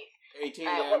oven for Keith. 18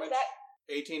 What's damage. that?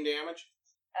 18 damage.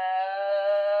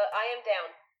 I am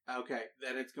down. Okay,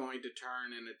 then it's going to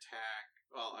turn and attack.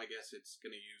 Well, I guess it's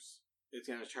going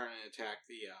to turn and attack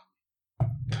the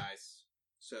guys.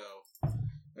 So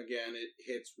again, it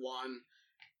hits one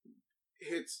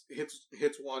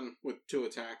with 2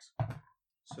 attacks.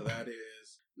 So that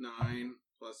is 9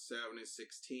 plus 7 is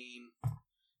 16,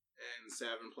 and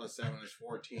 7 plus 7 is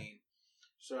 14.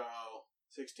 So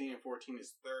 16 and 14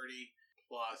 is 30,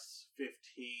 plus 15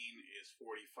 is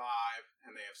 45,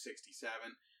 and they have 67.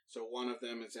 So one of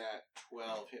them is at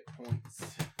 12 hit points.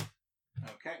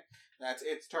 Okay, that's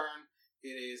its turn.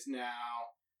 It is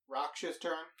now Raksha's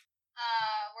turn.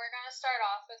 We're gonna start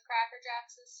off with Cracker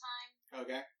Jacks this time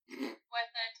Okay, with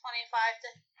a 25 to,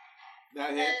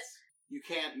 that hits. You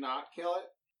can't not kill it.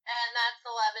 and that's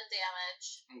 11 damage.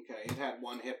 Okay, it had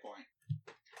 1 hit point.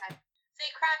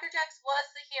 See, Cracker Jacks was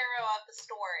the hero of the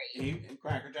story.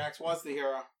 Cracker Jacks was the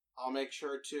hero. I'll make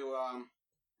sure to.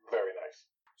 Very nice.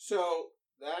 So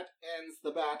that ends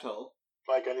the battle.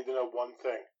 Mike, I need to know one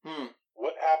thing.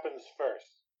 What happens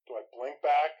first? Do I blink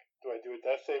back? Do I do a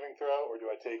death saving throw? Or do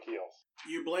I take heals?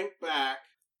 You blink back,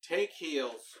 take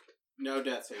heals, no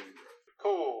death saving throw.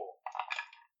 Cool.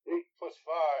 8 plus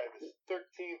 5 is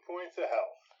 13 points of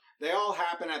health. They all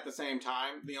happen at the same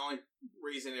time. The only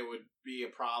reason it would be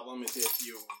a problem is if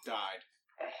you died.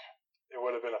 It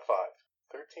would have been a 5.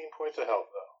 13 points of health,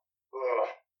 though. Ugh.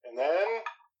 And then,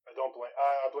 I don't blink.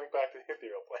 I blink back to the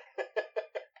ethereal plane.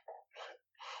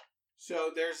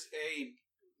 So there's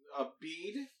a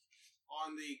bead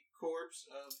on the corpse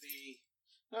of the.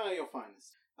 Oh, you'll find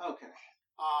this. Okay.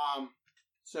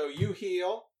 So you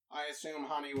heal. I assume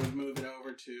Honey would move it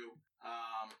over to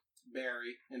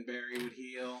Barry, and Barry would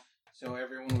heal. So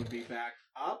everyone would be back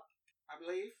up, I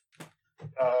believe.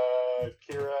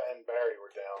 Kira and Barry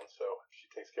were down, so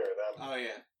she takes care of them. Oh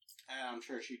yeah, and I'm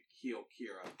sure she'd heal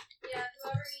Kira. Yeah,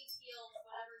 whoever needs healed,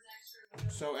 whatever's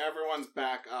extra. So everyone's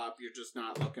back up. You're just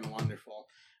not looking wonderful,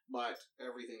 but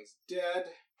everything's dead.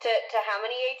 To how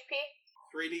many HP?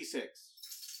 3d6.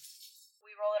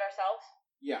 We roll it ourselves?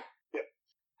 Yeah.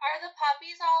 Are the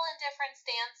puppies all in different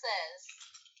stances?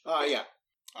 Yeah.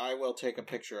 I will take a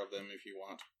picture of them if you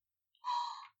want.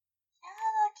 Yeah,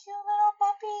 the cute little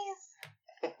puppies.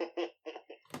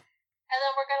 And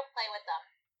then we're gonna play with them.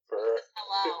 For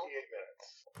Hello. 58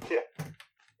 minutes.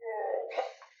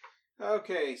 Yeah.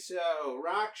 Okay, so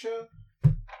Raksha,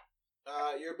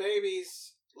 your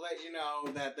babies let you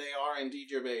know that they are indeed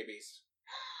your babies.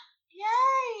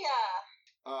 Yay!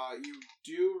 You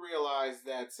do realize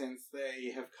that since they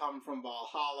have come from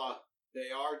Valhalla, they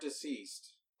are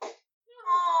deceased.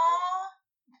 Aww.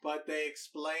 But they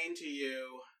explain to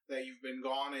you that you've been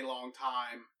gone a long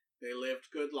time, they lived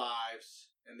good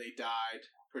lives, and they died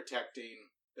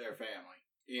protecting their family.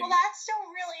 Well, that's still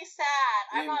really sad.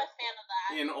 I'm not a fan of that.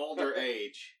 In older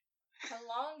age. How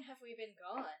long have we been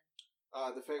gone?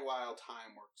 The Feywild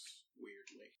time works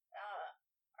weirdly.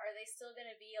 Are they still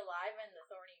gonna be alive in the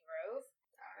Thorny Grove?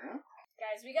 I don't know.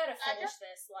 Guys, we gotta finish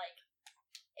this, like,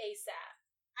 ASAP.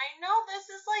 I know, this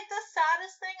is like the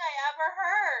saddest thing I ever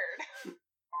heard.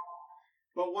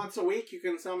 But once a week you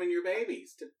can summon your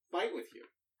babies to fight with you.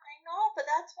 I know, but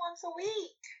that's once a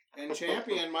week. And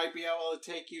Champion might be able to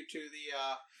take you to the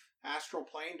astral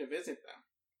plane to visit them.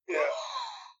 Yeah,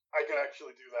 I can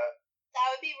actually do that. That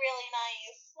would be really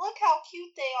nice. Look how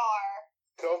cute they are.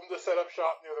 Tell them to set up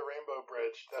shop near the Rainbow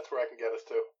Bridge. That's where I can get us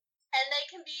to. And they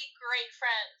can be great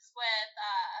friends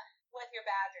with your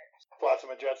badgers.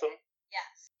 Flotsam and Jetsam?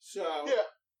 Yes. So,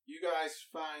 Yeah. you guys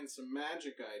find some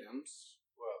magic items.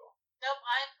 Whoa. Nope,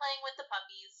 I'm playing with the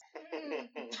puppies.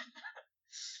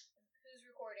 Who's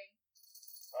recording?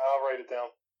 I'll write it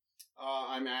down.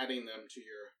 I'm adding them to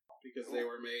your... Because they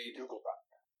were made... Google Doc.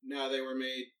 No, they were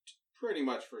made pretty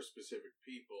much for specific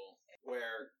people,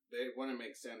 where they wouldn't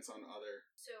make sense on other.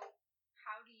 So,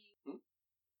 how do you...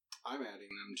 I'm adding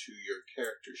them to your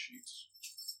character sheets.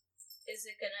 Is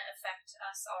it gonna affect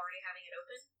us already having it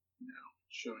open? No,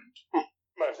 shouldn't.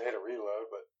 Might have to hit a reload,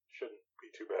 but shouldn't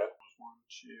be too bad. 1,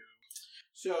 2.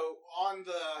 So on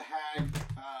the hag,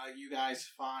 you guys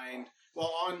find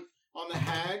on the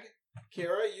hag,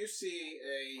 Kira, you see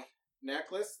a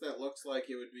necklace that looks like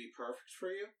it would be perfect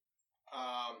for you.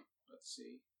 Let's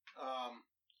see.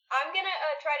 I'm gonna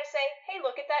try to say, "Hey,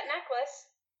 look at that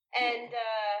necklace," and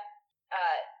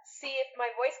see if my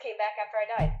voice came back after I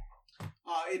died.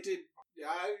 It did.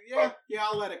 Yeah.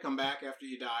 I'll let it come back after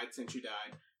you died, since you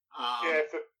died. Yeah,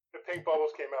 if the pink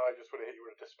bubbles came out, I just would have hit you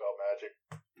with a dispel magic.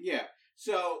 Yeah.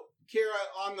 So, Kira,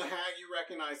 on the hag, you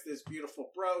recognize this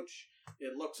beautiful brooch.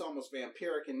 It looks almost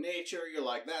vampiric in nature. You're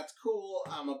like, that's cool.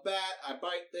 I'm a bat. I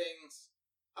bite things.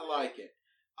 I like it.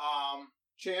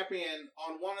 Champion,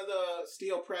 on one of the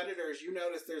steel predators, you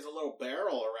notice there's a little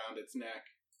barrel around its neck.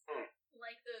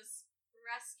 Like those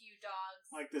rescue dogs.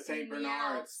 Like the St.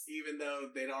 Bernards, even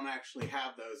though they don't actually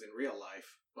have those in real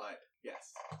life. But,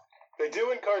 yes. They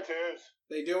do in cartoons.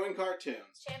 They do in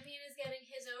cartoons. Champion is getting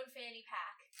his own fanny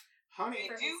pack. Honey,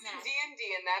 We do in D&D,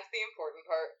 and that's the important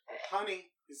part. honey,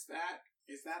 is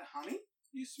that honey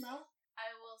you smell?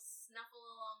 I will snuffle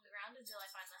along the ground until I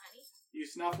find the honey. You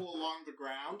snuffle along the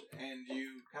ground, and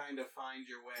you kind of find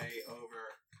your way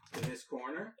over to this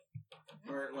corner,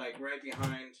 or like right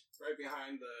behind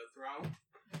the throne.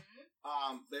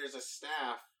 Mm-hmm. There's a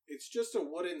staff. It's just a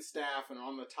wooden staff, and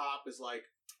on the top is like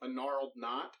a gnarled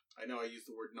knot. I know I use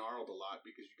the word gnarled a lot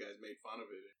because you guys made fun of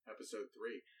it in episode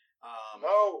 3.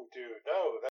 No, dude,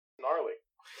 no, that's gnarly.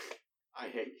 I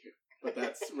hate you, but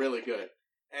that's really good.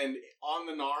 And on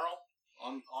the gnarl,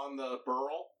 on the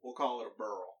burl, we'll call it a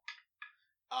burl.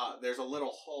 There's a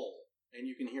little hole, and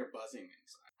you can hear buzzing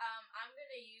inside. I'm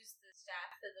gonna use the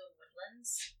staff of the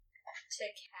woodlands to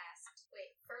cast.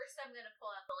 Wait, first I'm gonna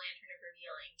pull out the lantern of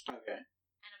revealing, Okay.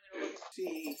 and I'm gonna look.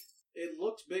 See, it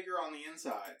looks bigger on the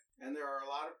inside, and there are a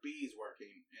lot of bees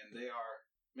working, and they are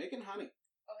making honey.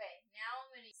 Okay, now I'm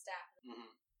gonna use staff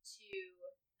Mm-hmm. to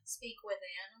speak with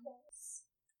animals.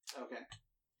 Okay.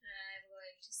 And I'm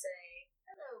going to say,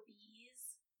 "Hello,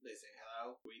 bees. They say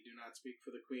hello. We do not speak for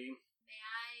the queen. May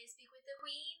I speak with the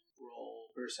queen?"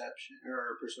 Roll perception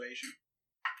or persuasion.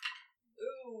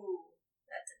 Ooh,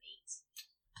 that's an 8.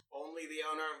 Only the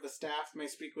owner of the staff may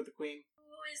speak with the queen.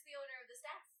 Who is the owner of the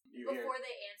staff? You Before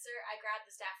they answer, I grabbed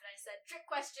the staff and I said, "Trick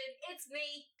question, it's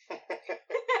me."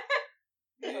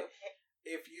 hear.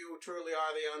 If you truly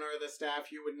are the owner of the staff,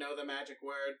 you would know the magic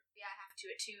word. Yeah, I have to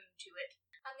attune to it.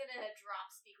 I'm gonna drop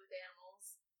speak with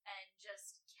animals and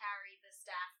just carry the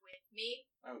staff with me.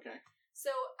 Okay.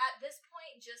 So at this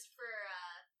point, just for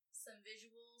some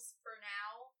visuals for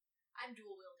now, I'm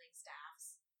dual wielding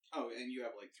staffs. Oh, and you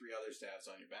have like 3 other staffs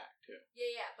on your back too.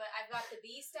 Yeah, but I've got the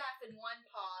bee staff in one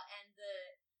paw and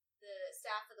the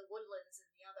staff of the woodlands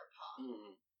in the other paw.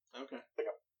 Mm-hmm. Okay.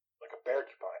 Like a bear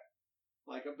porcupine.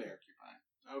 Like a bear porcupine.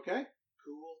 Okay.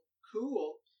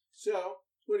 Cool. So,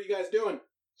 what are you guys doing?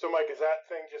 So, Mike, is that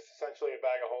thing just essentially a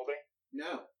bag of holding?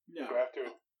 No. Do I have to?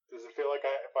 Does it feel like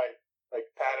if I like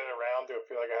pat it around, do I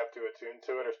feel like I have to attune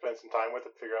to it or spend some time with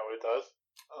it to figure out what it does?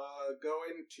 Go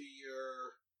into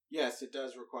your... Yes, it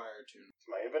does require attunement.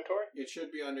 It's my inventory. It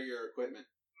should be under your equipment.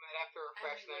 Might have to I'm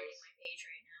refresh reloading things. my page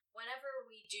right now. Whenever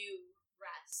we do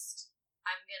rest,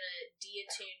 I'm gonna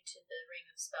de-attune to the ring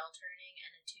of spell turning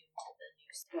and attune to the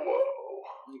new staff. Whoa,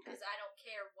 Okay. Because I don't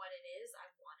care what it is, I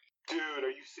want it. dude,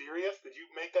 are you serious? Did you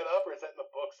make that up, or is that in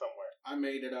the book somewhere? I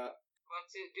made it up.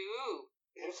 What's it do?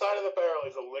 Inside of the barrel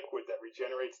is a liquid that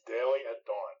regenerates daily at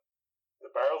dawn.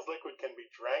 The barrel's liquid can be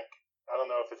drank. I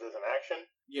don't know if it's as an action.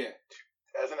 Yeah.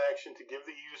 As an action to give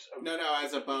the use of No,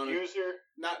 as a bonus. user.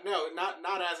 Not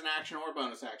as an action or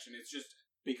bonus action. It's just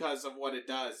because of what it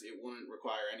does, it wouldn't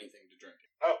require anything to drink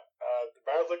it. The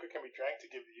barrel's liquid can be drank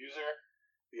to give the user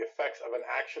the effects of an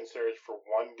action surge for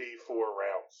 1d4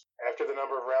 rounds. After the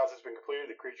number of rounds has been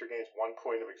completed, the creature gains 1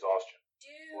 point of exhaustion.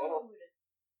 Dude! Whoa.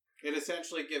 It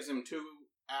essentially gives him 2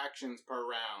 actions per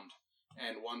round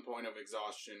and 1 point of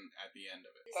exhaustion at the end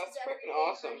of it. This That's is freaking everything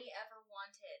awesome. Honey ever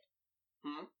wanted.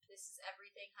 This is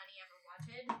everything Honey ever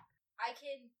wanted. I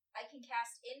can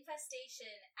cast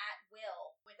Infestation at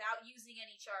will without using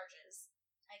any charges.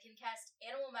 I can cast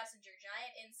Animal Messenger,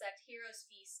 Giant Insect, Hero's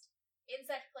Feast,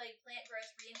 Insect Plague, Plant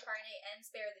Growth, Reincarnate, and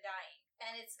Spare the Dying.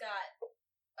 And it's got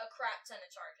a crap ton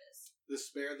of charges. The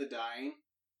Spare the Dying,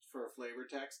 for flavor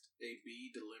text, a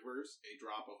bee delivers a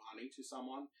drop of honey to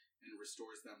someone and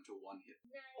restores them to 1 hit.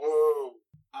 Nice. Whoa.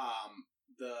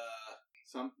 The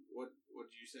What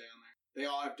did you say on there? They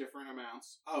all have different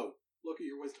amounts. Oh, look at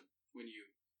your wisdom.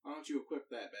 Why don't you equip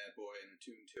that bad boy and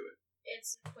attune to it?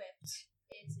 It's equipped.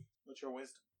 What's your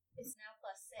wisdom? It's now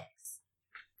 +6.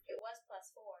 It was +4,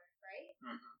 right?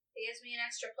 Mm-hmm. It gives me an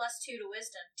extra +2 to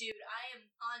wisdom. Dude, I am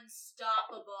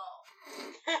unstoppable.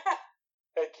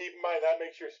 Hey, keep in mind that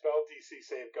makes your spell DC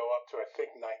save go up to I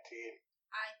think 19.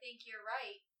 I think you're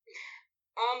right.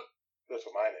 That's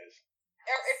what mine is.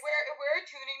 If we're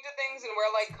attuning to things and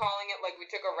we're like calling it like we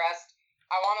took a rest,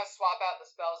 I want to swap out the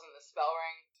spells in the spell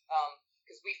ring.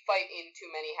 Because we fight in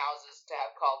too many houses to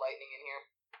have call lightning in here.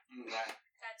 Okay.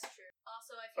 That's true.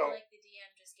 Also, I feel like the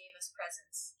DM just gave us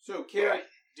presents. So, Kira,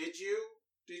 did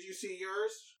you see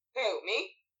yours? Who,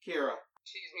 me? Kira.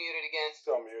 She's muted again.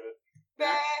 Still muted.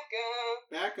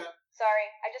 Back up. Sorry,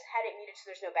 I just had it muted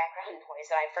so there's no background noise,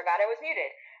 and I forgot I was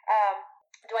muted.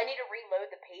 Do I need to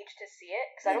reload the page to see it?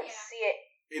 Because I don't see it.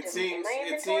 It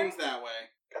seems that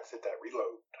way. Gotta hit that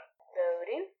reload.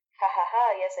 Loading. Ha ha ha,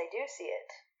 yes I do see it.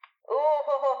 Oh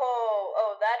ho ho ho!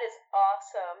 Oh, that is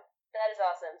awesome. That is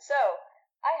awesome. So,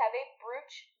 I have a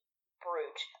brooch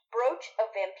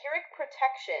of vampiric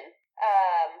protection.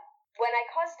 When I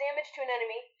cause damage to an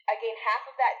enemy, I gain half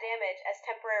of that damage as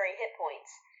temporary hit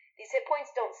points. These hit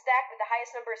points don't stack, but the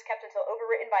highest number is kept until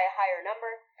overwritten by a higher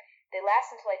number. They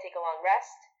last until I take a long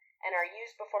rest, and are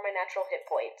used before my natural hit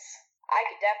points. I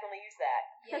could definitely use that.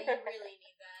 Yeah, you really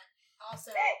need that.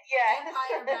 Also, yeah.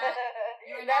 Vampire Bat.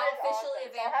 You are now officially a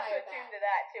Vampire Bat. I'll have to attune to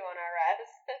that too on our rest.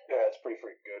 Yeah, it's pretty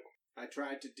freaking good. I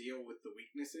tried to deal with the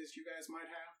weaknesses you guys might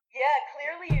have. Yeah,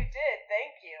 clearly you did.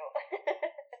 Thank you.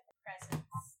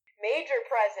 Presents. Major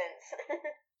presents.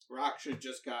 Raksha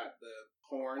just got the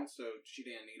horn, so she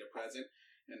didn't need a present.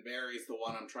 And Barry's the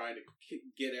one I'm trying to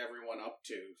get everyone up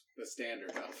to the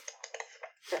standard of.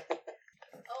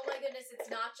 Oh my goodness, it's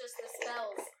not just the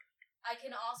spells. I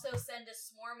can also send a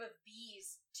swarm of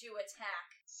bees to attack.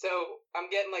 So,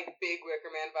 I'm getting like big Wicker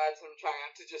Man vibes and I'm trying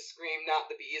not to just scream not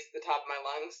the bees at the top of my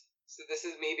lungs. So this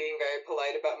is me being very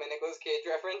polite about my Nicolas Cage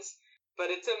reference.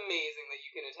 But it's amazing that you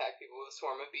can attack people with a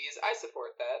swarm of bees. I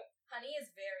support that. Honey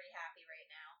is very happy right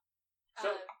now. So,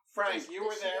 Frank, you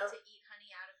were there. To eat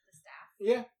honey out of the staff.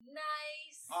 Yeah.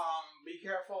 Nice. Be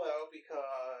careful though,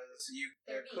 because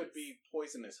there could be bees.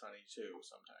 poisonous honey too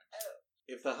sometimes. Oh.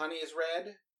 If the honey is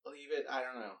red, leave it. I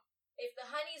don't know. If the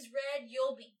honey's red,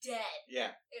 you'll be dead.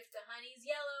 Yeah. If the honey's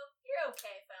yellow, you're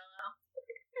okay, fellow.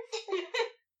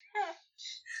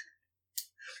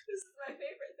 This is my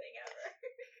favorite thing ever.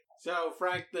 So,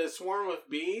 Frank, the swarm of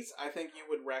bees, I think you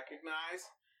would recognize.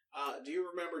 Do you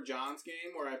remember John's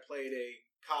game where I played a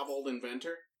kobold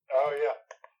inventor? Oh, yeah.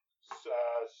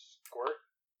 Squirt?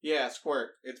 Yeah,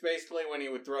 Squirt. It's basically when he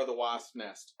would throw the wasp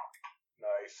nest.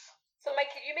 Nice. So,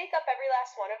 Mike, could you make up every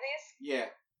last one of these?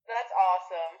 Yeah. That's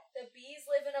awesome. The bees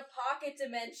live in a pocket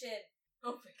dimension.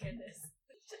 Oh my goodness.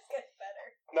 It just gets better.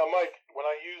 Now, Mike, when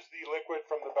I use the liquid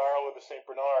from the barrel of the St.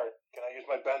 Bernard, can I use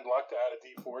my bend luck to add a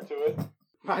D4 to it?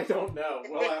 I don't know.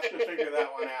 We'll have to figure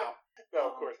that one out. No,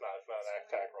 of course not. It's not an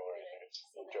attack roll or anything.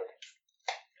 I'm joking.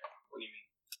 What do you mean?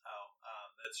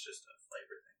 That's just a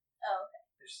flavor thing. Oh, okay.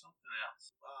 There's something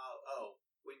else.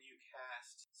 When you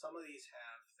cast, some of these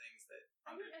have things that...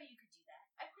 I didn't know you could do that.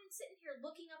 I've been sitting here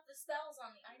looking up the spells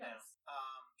on the items.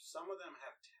 Some of them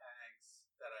have tags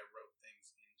that I wrote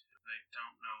things into. I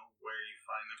don't know where you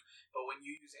find them. But when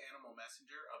you use Animal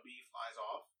Messenger, a bee flies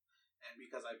off. And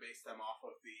because I based them off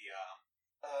of the...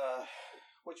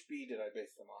 which bee did I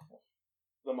base them off of?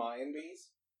 The Mayan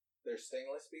bees. They're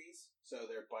stingless bees, so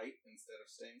they're bite instead of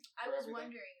sting. I was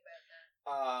wondering about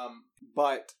that.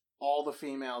 But all the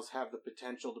females have the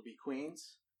potential to be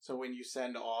queens. So when you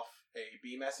send off a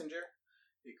bee messenger,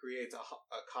 it creates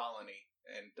a colony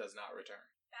and does not return.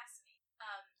 Fascinating.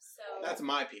 So that's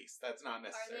my piece. That's not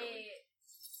necessarily. Are they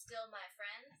still my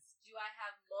friends? Do I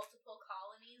have multiple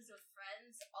colonies of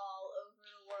friends all over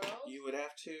the world? You would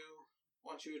have to,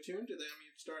 once you attune to them,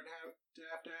 you'd start to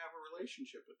have a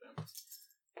relationship with them.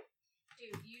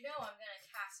 Dude, you know I'm gonna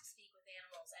cast Speak with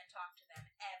Animals and talk to them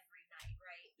every night,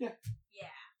 right? Yeah.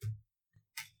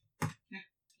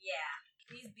 Yeah.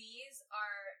 These bees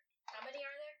are... How many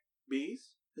are there?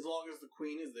 Bees? As long as the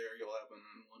queen is there, you'll have an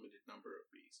unlimited number of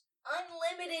bees.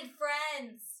 Unlimited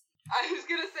friends! I was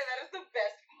gonna say, that is the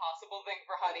best possible thing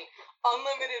for Honey.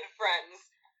 Unlimited friends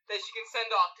that she can send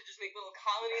off to just make little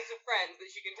colonies of friends that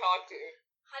she can talk to.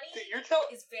 Honey So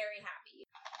is very happy.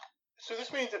 So this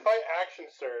means if I action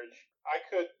surge, I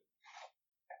could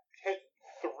hit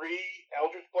 3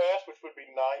 Eldritch Blast, which would be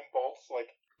 9 bolts, like,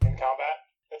 in combat.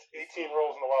 That's 18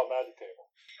 rolls in the Wild Magic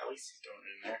table. At least he's doing it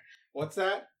in there. What's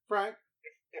that, Frank?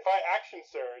 If I action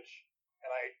surge,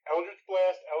 and I Eldritch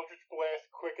Blast,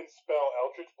 Quicken Spell,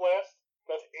 Eldritch Blast.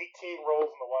 That's 18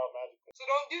 rolls in the Wild Magic. So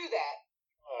don't do that.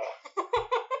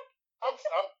 I'm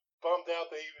bummed out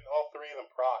that even all three of them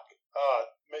proc.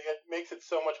 It makes it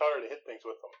so much harder to hit things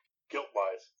with them.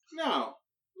 Guilt-wise. No.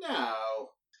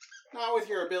 Not with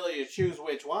your ability to choose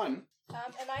which one.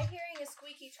 Am I hearing a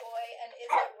squeaky toy, and is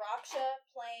it Raksha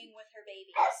playing with her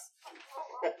babies?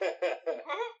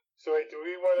 So wait, do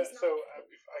we want to? So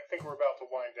I think we're about to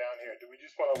wind down here. Do we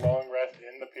just want to long rest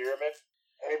in the pyramid?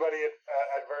 Anybody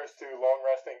adverse to long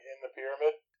resting in the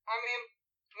pyramid? I mean,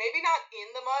 maybe not in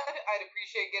the mud. I'd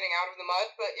appreciate getting out of the mud,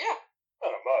 but yeah.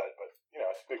 Not a mud, but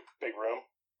it's a big room.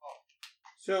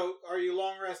 So, are you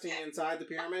long resting inside the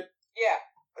pyramid? Yeah.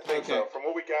 I think Okay. so. From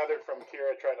what we gathered from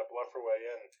Kira trying to bluff her way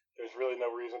in, there's really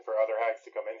no reason for other hags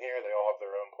to come in here. They all have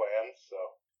their own plans, so.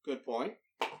 Good point.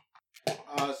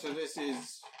 So this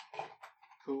is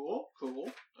cool.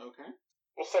 Okay.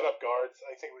 We'll set up guards.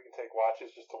 I think we can take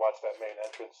watches just to watch that main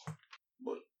entrance.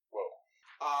 Whoa.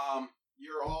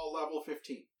 You're all level 15.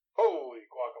 Holy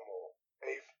guacamole.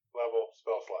 8th level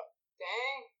spell slot.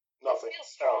 Dang. Nothing Feels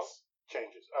strong. else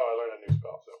changes. Oh, I learned a new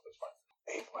spell, so that's fine.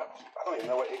 8th level. I don't even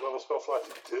know what 8th level spell slots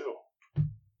do.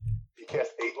 You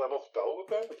cast 8th level spell with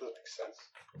them? That doesn't make sense.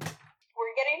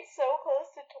 We're getting so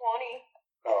close to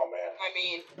 20. Oh, man. I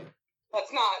mean, let's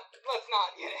not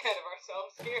get ahead of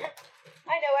ourselves here.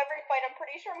 I know every fight. I'm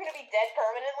pretty sure I'm gonna be dead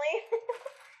permanently.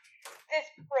 This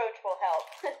brooch will help.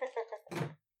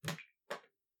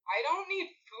 I don't need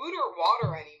food or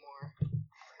water anymore.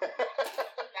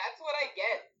 That's what I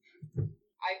get.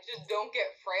 I just don't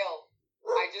get frail.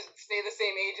 I just stay the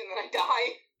same age and then I die.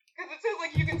 Because it says,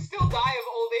 like, you can still die of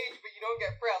old age, but you don't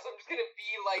get frail. So I'm just gonna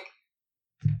be, like,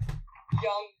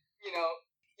 young,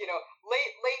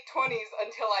 late 20s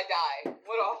until I die.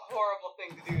 What a horrible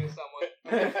thing to do to someone.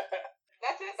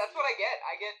 That's it. That's what I get.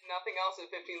 I get nothing else at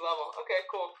 15th level. Okay,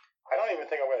 cool. I don't even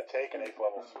think I'm going to take an 8th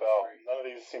level spell. None of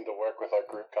these seem to work with our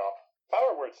group comp.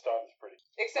 Power Word Stun is pretty.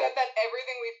 Except that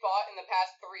everything we've fought in the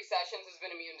past 3 sessions has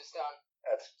been immune to stun.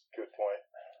 That's a good point.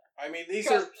 I mean, these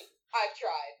Trust me, I've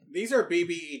tried. are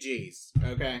BBEGs,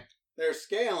 okay? They're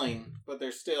scaling, but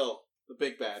they're still the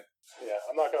big bad. Yeah,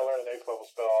 I'm not going to learn an 8th level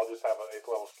spell. I'll just have an 8th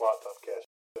level slot to cast.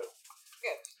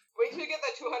 Yeah. Wait till you get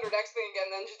that 200x thing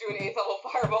again, then just do an 8th level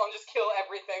fireball and just kill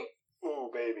everything. Ooh,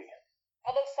 baby.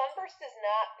 Although Sunburst is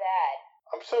not bad.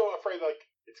 I'm so afraid,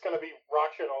 it's going to be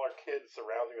Raksha and all our kids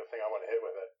surrounding the thing I want to hit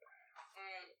with it.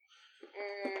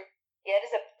 Yeah, it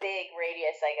is a big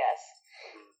radius, I guess.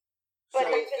 But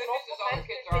So- there's Good been news multiple is all the times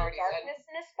kids there's are been already darkness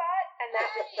in a spot, and that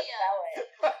would dispel it.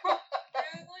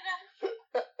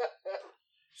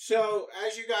 So,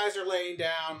 as you guys are laying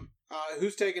down,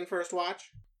 who's taking first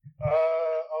watch?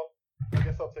 I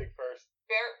guess I'll take first.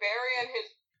 Barry and his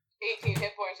 18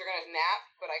 hit points are gonna nap,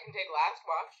 but I can take last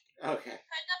watch. Okay.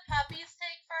 Could the puppies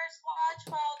take first watch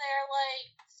while they're,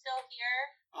 still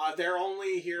here? They're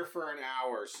only here for an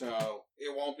hour, so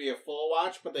it won't be a full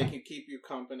watch, but they can keep you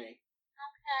company.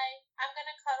 Okay. I'm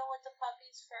gonna cuddle with the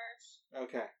puppies first.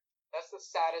 Okay. That's the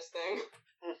saddest thing.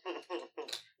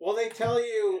 Well, they tell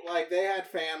you, they had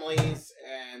families,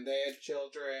 and they had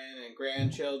children and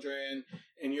grandchildren,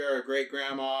 and you're a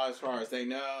great-grandma as far as they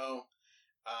know.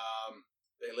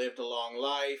 They lived a long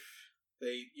life.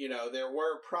 They, there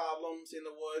were problems in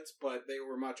the woods, but they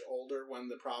were much older when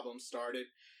the problems started.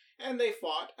 And they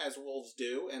fought, as wolves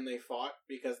do, and they fought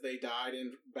because they died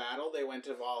in battle. They went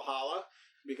to Valhalla.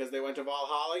 Because they went to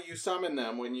Valhalla, you summon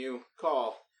them when you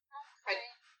call.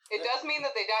 It does mean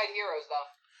that they died heroes,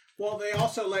 though. Well, they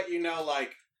also let you know,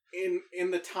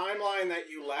 in the timeline that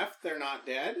you left, they're not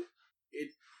dead.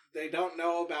 They don't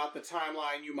know about the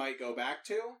timeline you might go back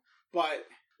to, but,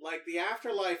 the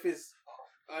afterlife is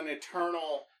an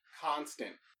eternal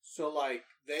constant. So,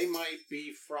 they might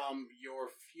be from your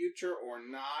future or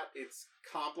not. It's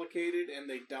complicated, and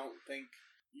they don't think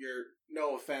you're,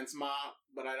 no offense, Ma,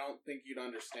 but I don't think you'd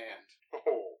understand.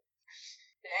 Oh.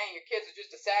 Dang, your kids are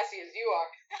just as sassy as you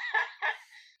are.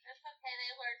 It's okay,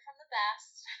 they learned from the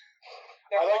best.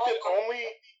 I like that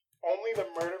only the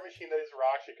murder machine that is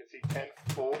Raksha can see 10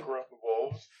 full-grown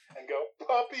wolves and go,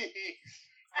 puppies!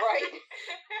 Right.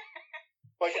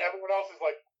 Everyone else is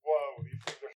like, whoa, these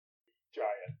things are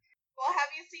giant. Well,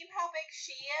 have you seen how big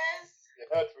she is? Yeah,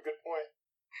 that's a good point.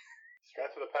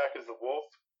 Strength of the pack is the wolf.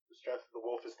 The strength of the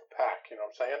wolf is the pack. You know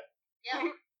what I'm saying? Yeah.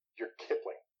 You're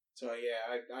Kipling. So,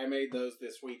 yeah, I made those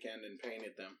this weekend and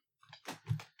painted them.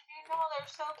 I know, they're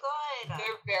so good.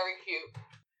 They're very cute.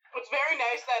 It's very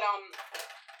nice that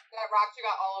Raksha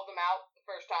got all of them out the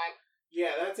first time.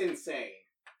 Yeah, that's insane.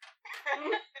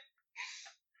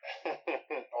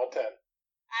 All 10.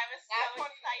 I was so That's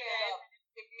when excited.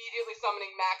 immediately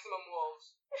summoning maximum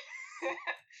wolves.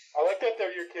 I like that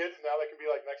they're your kids. Now they can be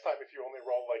like, next time if you only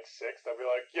roll like 6, they'll be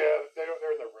like, yeah, they're in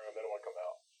their room. They don't want to come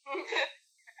out.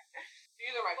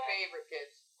 These are my favorite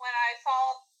kids. When I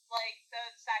saw like the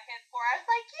second floor, I was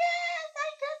like, yes, I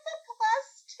get the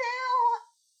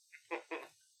 +2.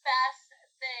 Best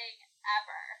thing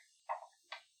ever.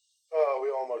 Oh,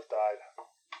 we almost died.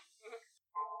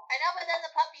 I know, but then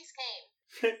the puppies came.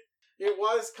 It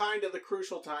was kind of the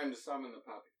crucial time to summon the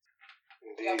puppies.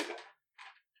 Indeed.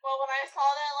 Well, when I saw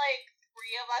that like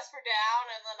 3 of us were down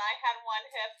and then I had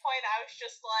 1 hit point, I was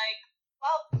just like,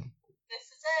 well,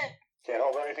 this is it. Can't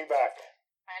hold anything back.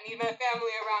 I need my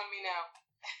family around me now.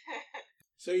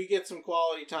 So you get some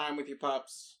quality time with your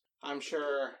pups. I'm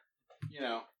sure,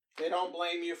 they don't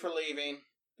blame you for leaving.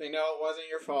 They know it wasn't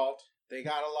your fault. They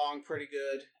got along pretty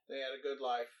good. They had a good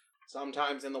life.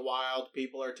 Sometimes in the wild,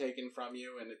 people are taken from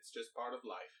you, and it's just part of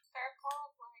life.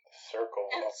 Circle.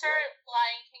 Insert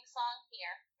Lion King song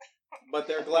here. But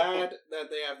they're glad that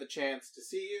they have the chance to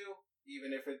see you,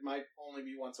 even if it might only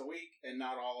be once a week, and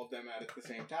not all of them at the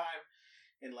same time,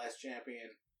 unless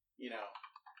Champion,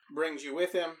 brings you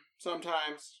with him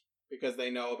sometimes, because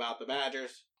they know about the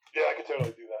badgers. Yeah, I could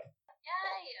totally do that.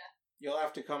 Yeah. You'll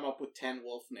have to come up with 10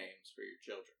 wolf names for your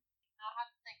children. I'll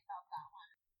have to think about that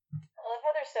one. I love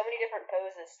how there's so many different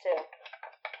poses, too.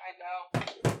 I know.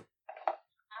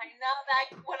 I know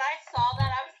that when I saw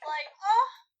that, I was like, oh,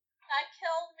 that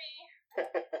killed me.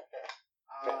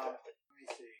 Let me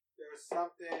see. There was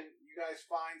something. You guys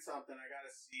find something. I gotta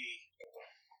see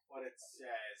what it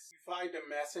says. You find a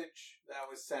message that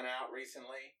was sent out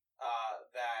recently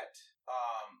that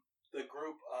the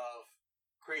group of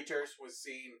creatures was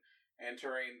seen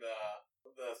entering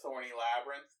the thorny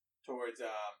labyrinth towards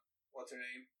what's her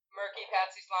name? Murky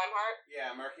Patsy Slimeheart.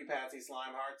 Yeah, Murky Patsy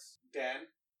Slimeheart's den,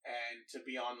 and to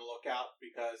be on the lookout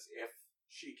because if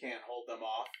she can't hold them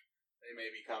off, they may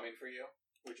be coming for you,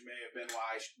 which may have been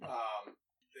why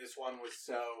this one was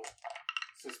so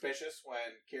suspicious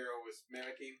when Kira was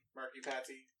mimicking Murky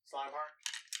Patsy Slimeheart.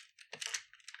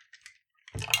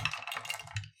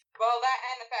 Well, that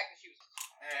and the fact that she was.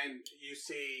 And you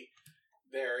see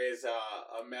there is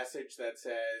a message that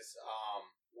says,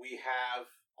 we have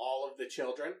all of the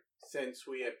children since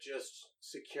we have just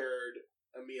secured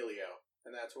Emilio.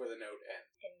 And that's where the note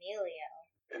ends. Emilio.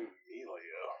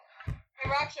 Hey,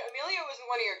 Raksha, Emilio wasn't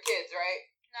one of your kids, right?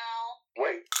 No.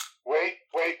 Wait.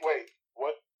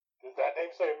 What? Does that name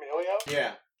say Emilio?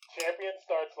 Yeah. Champion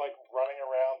starts, running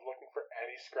around looking for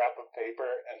any scrap of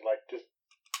paper and, just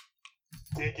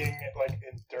digging,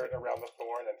 in dirt around the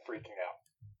thorn and freaking out.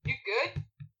 You good?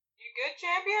 You good,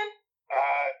 Champion?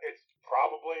 It's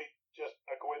probably just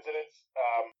a coincidence.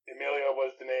 Emilio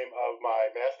was the name of my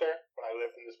master when I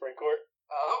lived in the Spring Court.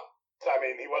 Oh. So,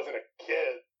 he wasn't a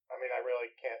kid. I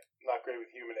really can't, not great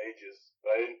with human ages,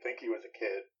 but I didn't think he was a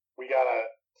kid. We gotta,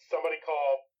 somebody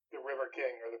call the River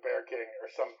King or the Bear King or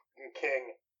some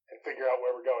king and figure out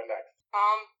where we're going next.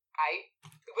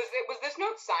 Was this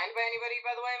note signed by anybody,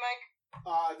 by the way, Mike?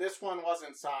 This one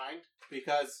wasn't signed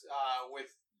because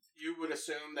you would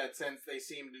assume that since they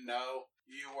seem to know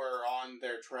you were on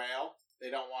their trail,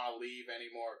 they don't want to leave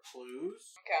any more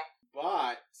clues. Okay.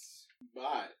 But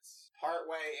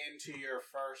partway into your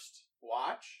first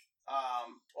watch,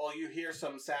 you hear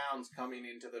some sounds coming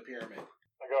into the pyramid.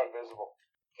 I go invisible.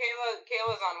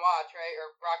 Kayla's on watch, right?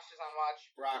 Or Raksha's on watch.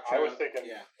 Raksha, I was thinking,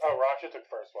 yeah. Oh, Raksha took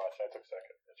first watch. I took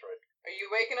second. That's right. Are you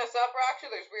waking us up,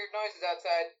 Raksha? There's weird noises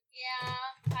outside.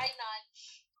 Yeah, I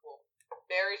nudge. Cool.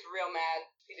 Barry's real mad.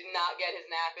 He did not get his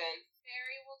nap in.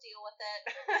 Barry will deal with it.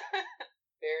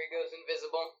 Barry goes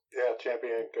invisible. Yeah,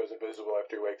 Champion goes invisible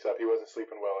after he wakes up. He wasn't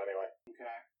sleeping well anyway.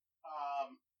 Okay.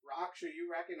 Raksha, you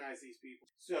recognize these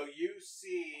people. So you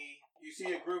see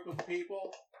a group of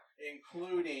people,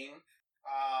 including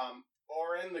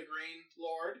Orin, the Green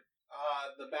Lord,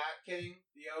 the Bat King,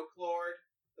 the Oak Lord,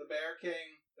 the Bear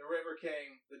King, the River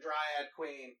King, the Dryad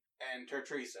Queen, and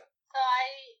Tertresa. So I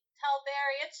tell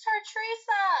Barry, it's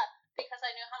Tertresa! Because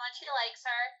I knew how much he likes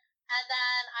her. And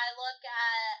then I look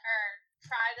at, or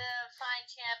try to find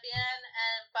Champion,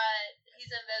 but he's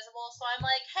invisible. So I'm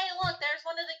like, hey, look, there's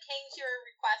one of the kings you were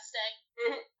requesting.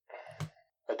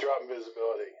 I drop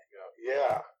invisibility. I go,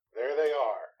 yeah, there they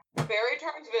are. Barry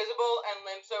turns visible and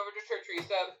limps over to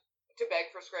Tertresa to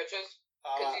beg for scritches.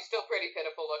 Because he's still pretty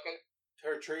pitiful looking.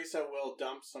 Tertresa will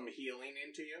dump some healing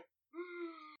into you.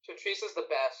 Tertresa's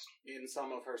the best. In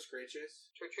some of her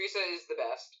scritches. Tertresa is the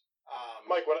best.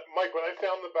 Mike, when I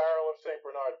found the barrel of St.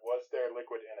 Bernard, was there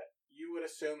liquid in it? You would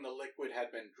assume the liquid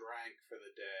had been drank for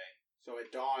the day. So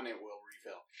at dawn it will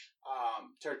refill.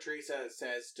 Teresa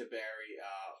says to Barry,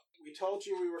 we told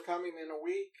you we were coming in a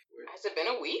week. Has it been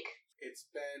a week? It's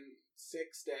been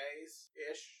 6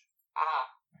 days-ish.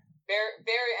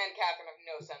 Barry and Catherine have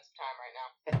no sense of time right now.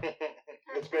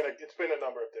 It's been a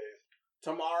number of days.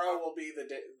 Tomorrow will be the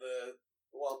day.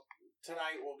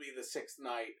 Tonight will be the 6th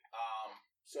night.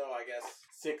 So I guess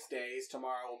 6 days.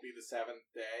 Tomorrow will be the 7th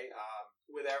day.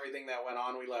 With everything that went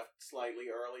on, we left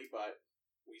slightly early, but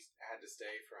we had to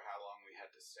stay for how long we had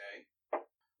to stay.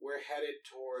 We're headed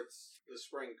towards the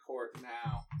spring court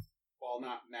now. Well,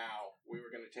 not now. We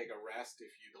were going to take a rest if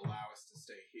you'd allow us to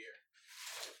stay here.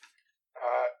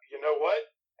 You know what?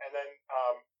 And then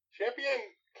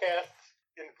Champion casts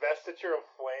Investiture of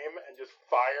Flame, and just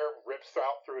fire rips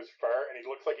out through his fur, and he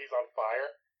looks like he's on fire.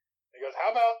 And he goes,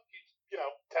 "How about you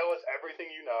tell us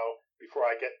everything you know before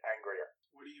I get angrier?"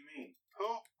 What do you mean?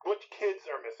 Which kids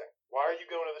are missing? Why are you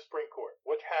going to the spring court?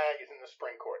 Which hag is in the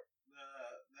spring court?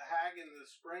 The hag in the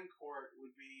spring court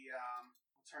would be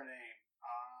what's her name?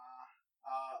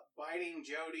 Biting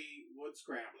Jody Wood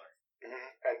Scrambler. Mm-hmm.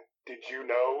 And did you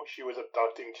know she was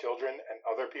abducting children and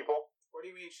other people? What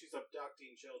do you mean she's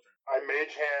abducting children? I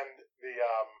mage hand the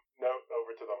note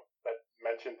over to them that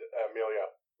mentioned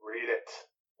Amelia. Read it.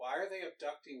 Why are they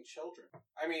abducting children?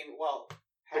 I mean, well,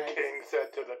 the king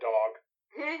said to the dog.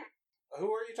 Who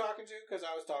are you talking to? Because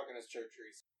I was talking as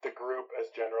Teresa. The group in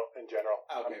general.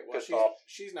 Okay, well,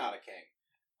 she's not a king.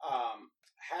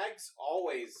 Hags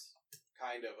always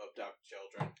kind of abduct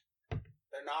children.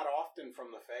 They're not often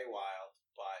from the Feywild,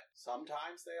 but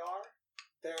sometimes they are.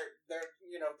 They're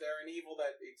an evil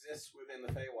that exists within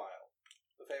the Feywild.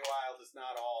 The Feywild is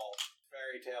not all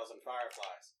fairy tales and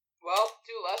fireflies. Well,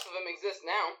 2 less of them exist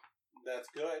now.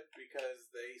 That's good, because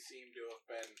they seem to have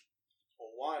been...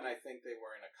 Well, 1, I think they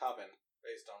were in a coven,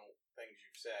 based on things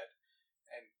you've said.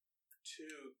 And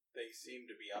 2, they seem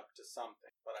to be up to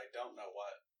something, but I don't know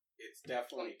what. It's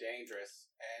definitely dangerous,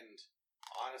 and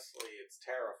honestly, it's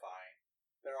terrifying.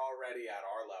 They're already at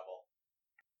our level.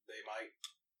 They might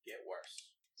get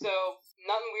worse. So,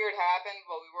 nothing weird happened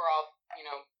while we were all,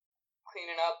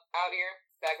 cleaning up out here,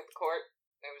 back at the court.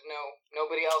 There was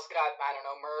nobody else got,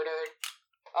 murdered,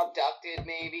 abducted,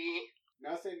 maybe.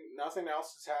 Nothing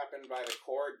else has happened by the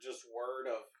court, just word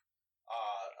of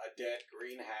a dead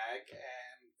green hag,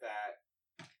 and that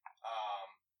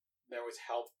there was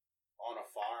help on a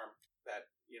farm that,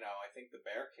 I think the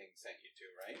Bear King sent you to,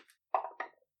 right?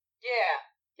 Yeah.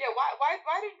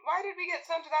 Why did we get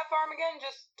sent to that farm again?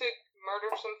 Just to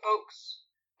murder some folks?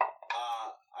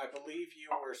 I believe you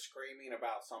were screaming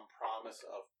about some promise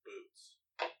of boots.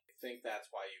 I think that's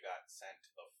why you got sent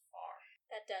to the farm.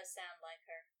 That does sound like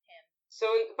him. So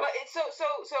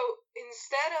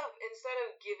instead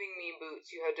of giving me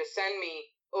boots, you had to send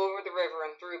me over the river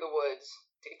and through the woods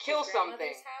to kill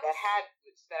something that had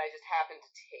boots that I just happened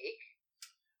to take.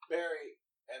 Barry,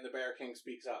 and the Bear King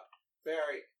speaks up.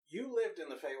 Barry, you lived in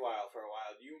the Feywild for a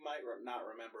while. You might not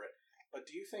remember it, but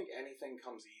do you think anything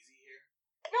comes easy here?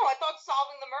 No, I thought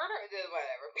solving the murder...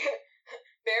 Whatever.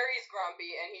 Barry's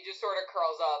grumpy, and he just sort of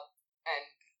curls up and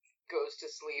goes to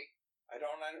sleep. And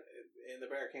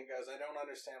the Bear King goes, I don't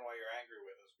understand why you're angry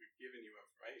with us. We've given you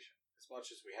information as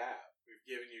much as we have. We've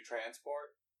given you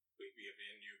transport. We've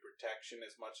given you protection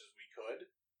as much as we could.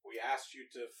 We asked you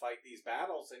to fight these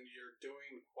battles, and you're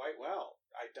doing quite well.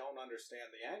 I don't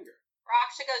understand the anger.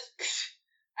 Raksha goes, psh,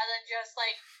 and then just,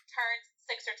 turns,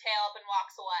 sticks her tail up and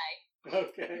walks away.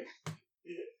 Okay.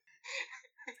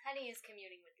 Honey is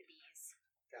communing with the bees.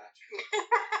 Gotcha.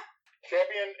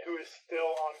 Champion, who is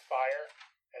still on fire,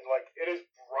 and, it is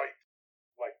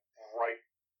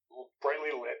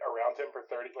brightly lit around him for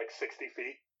 60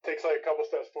 feet, takes, a couple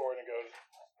steps forward and goes,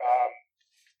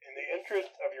 in the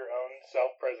interest of your own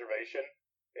self-preservation,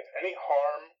 if any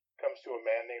harm comes to a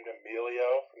man named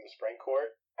Emilio from the Spring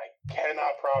Court, I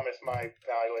cannot promise my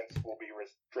violence will be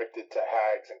restricted to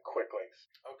hags and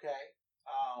quicklings. Okay.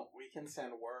 We can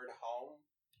send word home.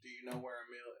 Do you know where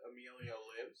Emilio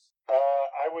lives?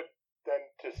 I would then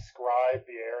describe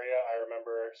the area I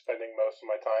remember spending most of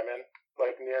my time in.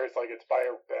 Near it's by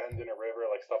a bend in a river,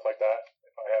 stuff like that,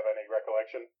 if I have any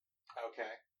recollection.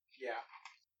 Okay. Yeah.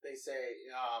 They say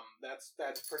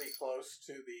that's pretty close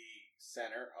to the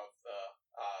center of the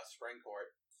Spring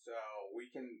Court. So we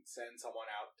can send someone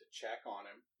out to check on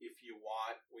him. If you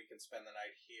want, we can spend the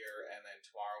night here, and then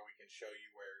tomorrow we can show you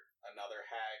where another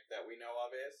hag that we know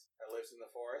of is, that lives in the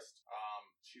forest.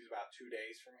 She's about 2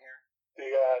 days from here.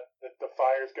 The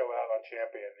fires go out on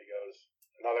Champion. He goes,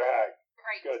 another hag.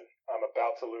 Right. Good. I'm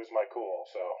about to lose my cool,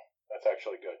 so that's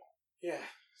actually good. Yeah,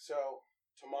 so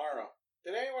tomorrow.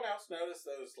 Did anyone else notice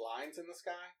those lines in the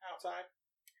sky outside?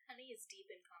 Honey is deep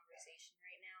in conversation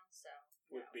right now, so.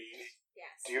 With bees.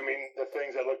 Yes. Do you mean the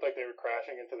things that looked like they were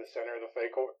crashing into the center of the Fae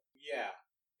Court? Yeah.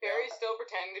 Barry's still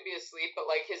pretending to be asleep,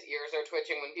 but like his ears are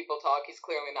twitching when people talk. He's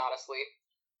clearly not asleep.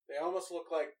 They almost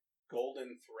look like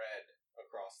golden thread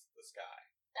across the sky.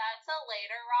 That's a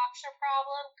later Raksha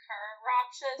problem. Current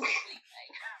Raksha is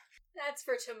sleeping. That's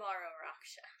for tomorrow,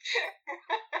 Raksha.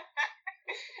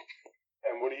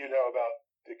 And what do you know about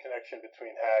the connection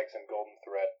between hags and golden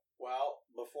thread? Well,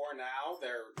 before now,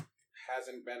 there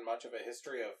hasn't been much of a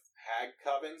history of hag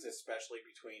covens, especially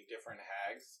between different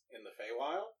hags in the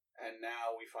Feywild. And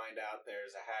now we find out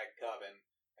there's a hag coven,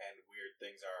 and weird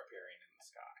things are appearing in the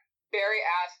sky. Barry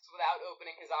asks without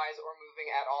opening his eyes or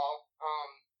moving at all.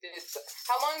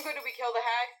 How long ago did we kill the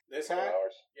hag? This 2 hag?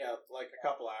 hours. Yeah, like a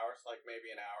couple hours, like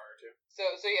maybe an hour or two. So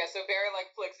Barry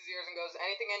like flicks his ears and goes,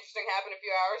 anything interesting happened a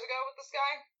few hours ago with this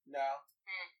guy? No.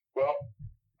 Well,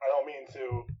 I don't mean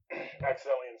to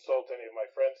accidentally insult any of my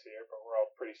friends here, but we're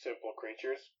all pretty simple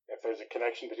creatures. If there's a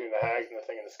connection between the hags and the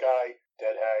thing in the sky,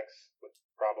 dead hags would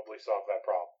probably solve that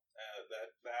problem.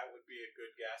 That would be a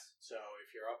good guess. So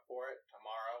if you're up for it,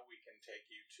 tomorrow we can take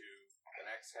you to the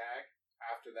next hag.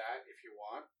 After that, if you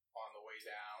want, on the way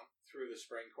down through the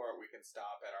spring court, we can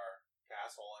stop at our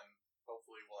castle, and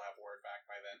hopefully we'll have word back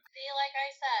by then. See, like I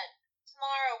said,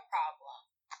 tomorrow problem.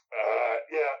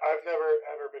 Yeah, I've never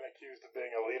ever been accused of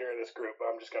being a leader of this group.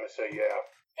 I'm just gonna say yeah.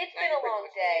 It's been a long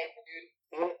day.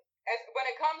 Dude. When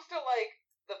it comes to like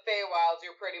the Feywilds,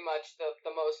 you're pretty much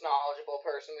the most knowledgeable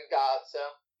person we've got. So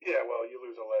Yeah, well, you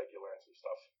lose a leg, you learn some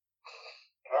stuff.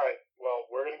 Alright,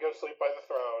 well, we're gonna go sleep by the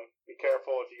throne. Be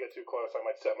careful, if you get too close, I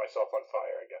might set myself on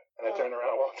fire again. And I turn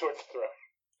around and walk towards the throne.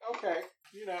 Okay,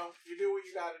 you do what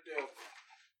you gotta do.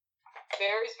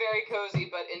 Barry's very cozy,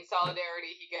 but in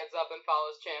solidarity, he gets up and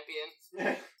follows Champion.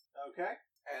 Okay,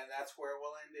 and that's where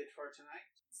we'll end it for tonight.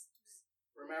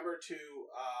 Remember to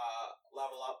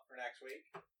level up for next week.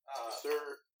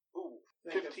 Sir, ooh,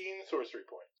 15 sorcery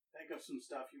points. Think of some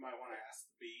stuff you might want to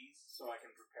ask the bees so I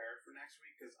can prepare for next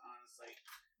week, because honestly,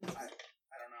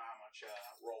 I don't know how much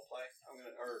roleplay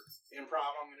or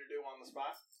improv I'm gonna do on the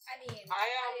spot. I mean,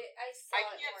 I saw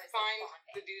it can't more as find like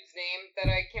bonding. the dude's name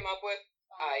that I came up with.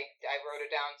 I wrote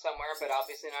it down somewhere, but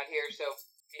obviously not here. So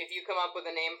if you come up with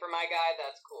a name for my guy,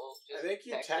 that's cool. I think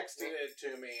you texted it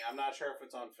to me. I'm not sure if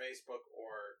it's on Facebook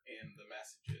or in the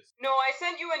messages. No, I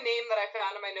sent you a name that I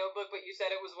found in my notebook, but you said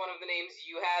it was one of the names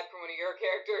you had for one of your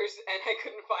characters, and I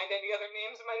couldn't find any other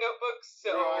names in my notebook,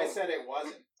 so... No, I said it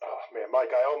wasn't. Oh, man,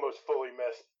 Mike, I almost fully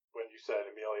missed when you said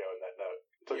Emilio in that note.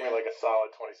 It took me like a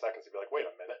solid 20 seconds to be like, wait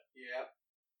a minute. Yeah.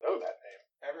 I know that name.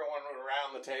 Everyone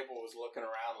around the table was looking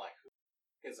around like, who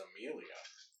is Emilio?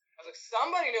 I was like,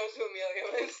 somebody knows who Emilio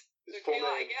is. So His full Kayla,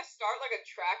 I name. guess start like a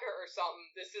tracker or something.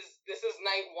 This is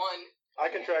night one. I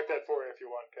can track that for you if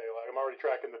you want, Kayla. I'm already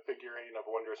tracking the figurine of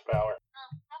Wondrous Power.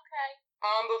 Oh, okay.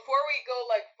 Before we go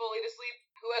like fully to sleep,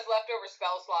 who has leftover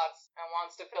spell slots and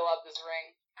wants to fill up this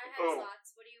ring? I have Boom.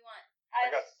 slots. What do you want? I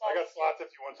got slots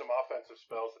if you want some offensive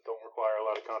spells that don't require a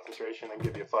lot of concentration and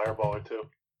give you a fireball or two.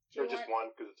 Do Or you just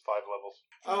want one, because it's 5 levels.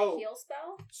 a heal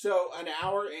spell? So an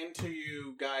hour into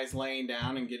you guys laying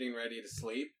down and getting ready to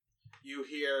sleep, you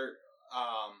hear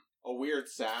a weird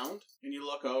sound, and you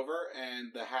look over,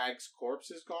 and the hag's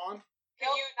corpse is gone. Can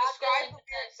you describe the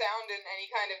weird sound in any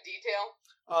kind of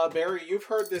detail? Barry, you've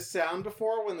heard this sound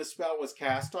before when the spell was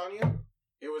cast on you.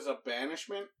 It was a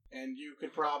banishment, and you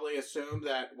could probably assume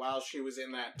that while she was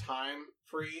in that time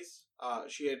freeze,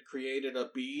 she had created a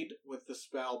bead with the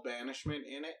spell banishment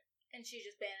in it. And she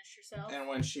just banished herself? And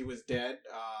when she was dead,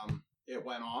 it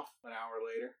went off an hour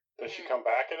later. Does she come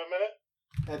back in a minute?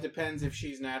 That depends if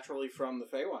she's naturally from the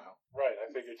Feywild. Right, I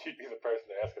figured she'd be the person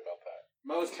to ask about that.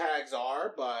 Most hags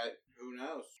are, but who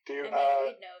knows? Do you, And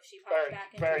maybe we'd know if she popped back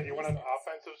into Barry, do you want an existence.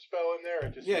 offensive spell in there? Or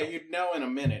just Yeah, you'd know in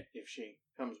a minute if she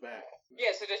comes back.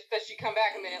 Yeah, so does she come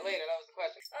back a minute later? That was the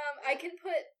question. I can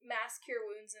put mass cure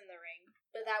wounds in the ring,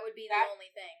 but that would be the That-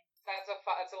 only thing. That's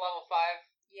a level 5.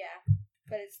 Yeah,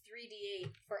 but it's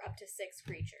 3d8 for up to 6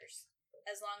 creatures,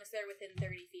 as long as they're within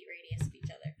 30 feet radius of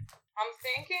each other. I'm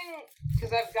thinking,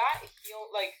 because I've got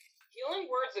healing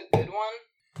word's a good one.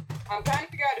 I'm trying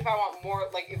to figure out if I want more,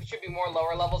 like, if it should be more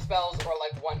lower level spells or,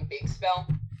 like, one big spell.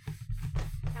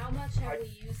 How much have we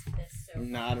used this so far?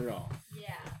 Not at all.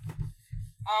 Yeah.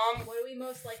 What do we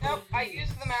most likely Nope, use? I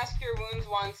used the Mass Cure Wounds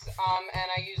once, and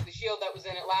I used the shield that was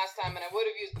in it last time, and I would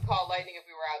have used the Call Lightning if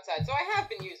we were outside, so I have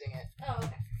been using it. Oh,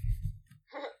 okay.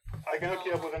 I can hook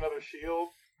you up with another shield.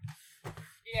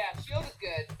 Yeah, shield is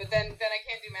good, but then I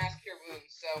can't do Mass Cure Wounds,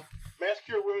 so, Mass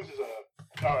Cure Wounds is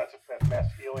that's a mass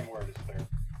healing word is there.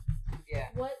 yeah.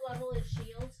 What level is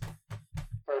shield?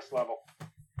 First level.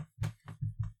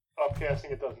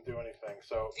 upcasting, it doesn't do anything.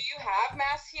 So Do you have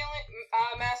mass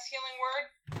healing word?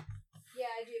 Yeah,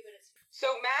 I do, but it's So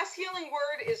mass healing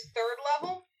word is 3rd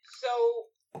level. So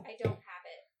I don't have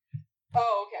it.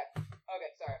 oh, okay.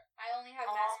 Okay, sorry. I only have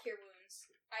mass cure wounds.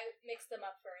 I mixed them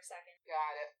up for a second.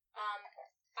 Got it.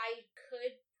 I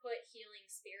could put healing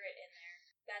spirit in there.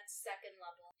 That's 2nd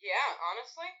level. Yeah,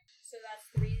 honestly. So that's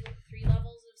three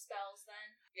levels of spells then.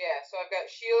 Yeah, so I've got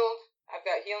shield, I've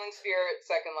got healing spirit,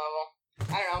 2nd level.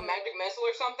 I don't know, magic missile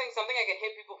or something? Something I can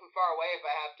hit people from far away if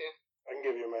I have to. I can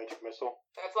give you a magic missile.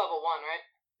 That's level 1, right?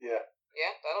 Yeah.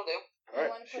 Yeah, that'll do. All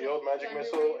right. wanna put Shield, a magic thunder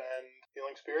missile, wave? and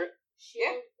healing spirit.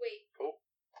 Shield. Wait. Cool.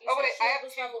 You Oh said wait, shield I have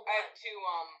was two. level I have 1, two.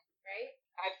 right?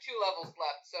 I have 2 levels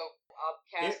left, so I'll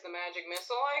cast the magic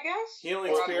missile, I guess.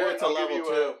 Healing Well, spirit's a I'll give level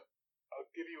you 2. I'll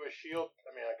give you a shield. I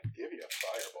mean, I could give you a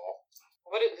fireball.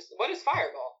 What is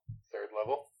fireball? 3rd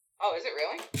level. Oh, is it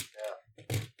really?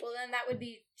 Well, then that would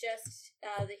be just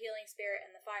the healing spirit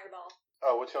and the fireball.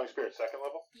 Oh, what's healing spirit? 2nd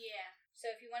level. Yeah. So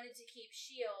if you wanted to keep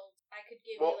shield, I could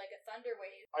give Well- you like a thunder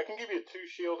wave. I can give you 2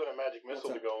 shield and a magic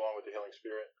missile What's to go along with the healing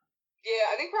spirit.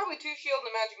 Yeah, I think probably 2 shield and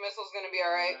a magic missile is gonna be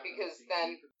alright because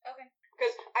then Okay.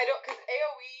 because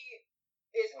AOE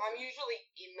is I'm usually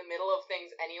in the middle of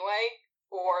things anyway,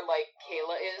 or like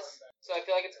Kayla is, so I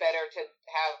feel like it's better to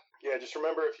have. Yeah, just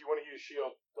remember if you want to use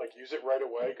shield, like use it right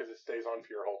away because it stays on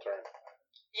for your whole turn.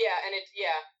 Yeah, and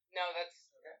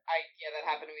that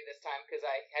happened to me this time because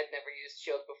I had never used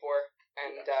shield before,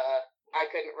 and I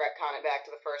couldn't retcon it back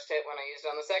to the first hit when I used it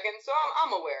on the second, so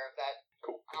I'm aware of that.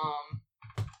 Cool.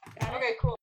 Got it? Okay,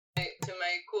 cool. To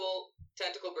my cool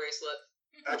tentacle bracelet.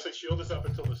 Actually, shield is up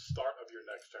until the start of your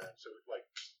next turn, so like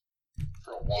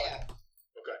for a while. Yeah.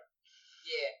 Okay.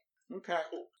 Yeah. Okay.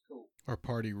 Cool. Our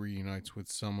party reunites with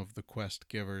some of the quest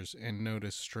givers and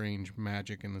notice strange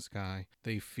magic in the sky.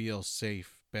 They feel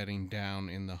safe bedding down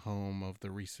in the home of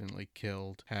the recently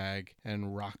killed hag, and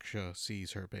Raksha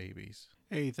sees her babies.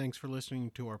 Hey, thanks for listening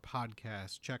to our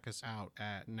podcast. Check us out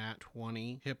at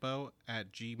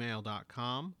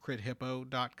nat20hippo@gmail.com,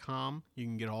 crithippo.com. You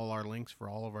can get all our links for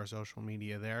all of our social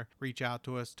media there. Reach out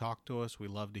to us, talk to us. We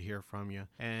love to hear from you.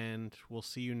 And we'll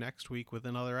see you next week with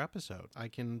another episode. I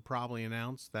can probably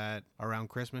announce that around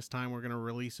Christmas time, we're going to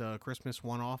release a Christmas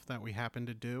one-off that we happen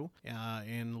to do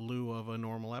in lieu of a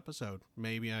normal episode.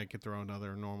 Maybe I could throw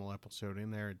another normal episode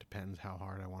in there. It depends how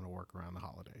hard I want to work around the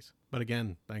holidays. But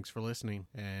again, thanks for listening,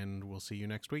 and we'll see you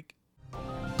next week.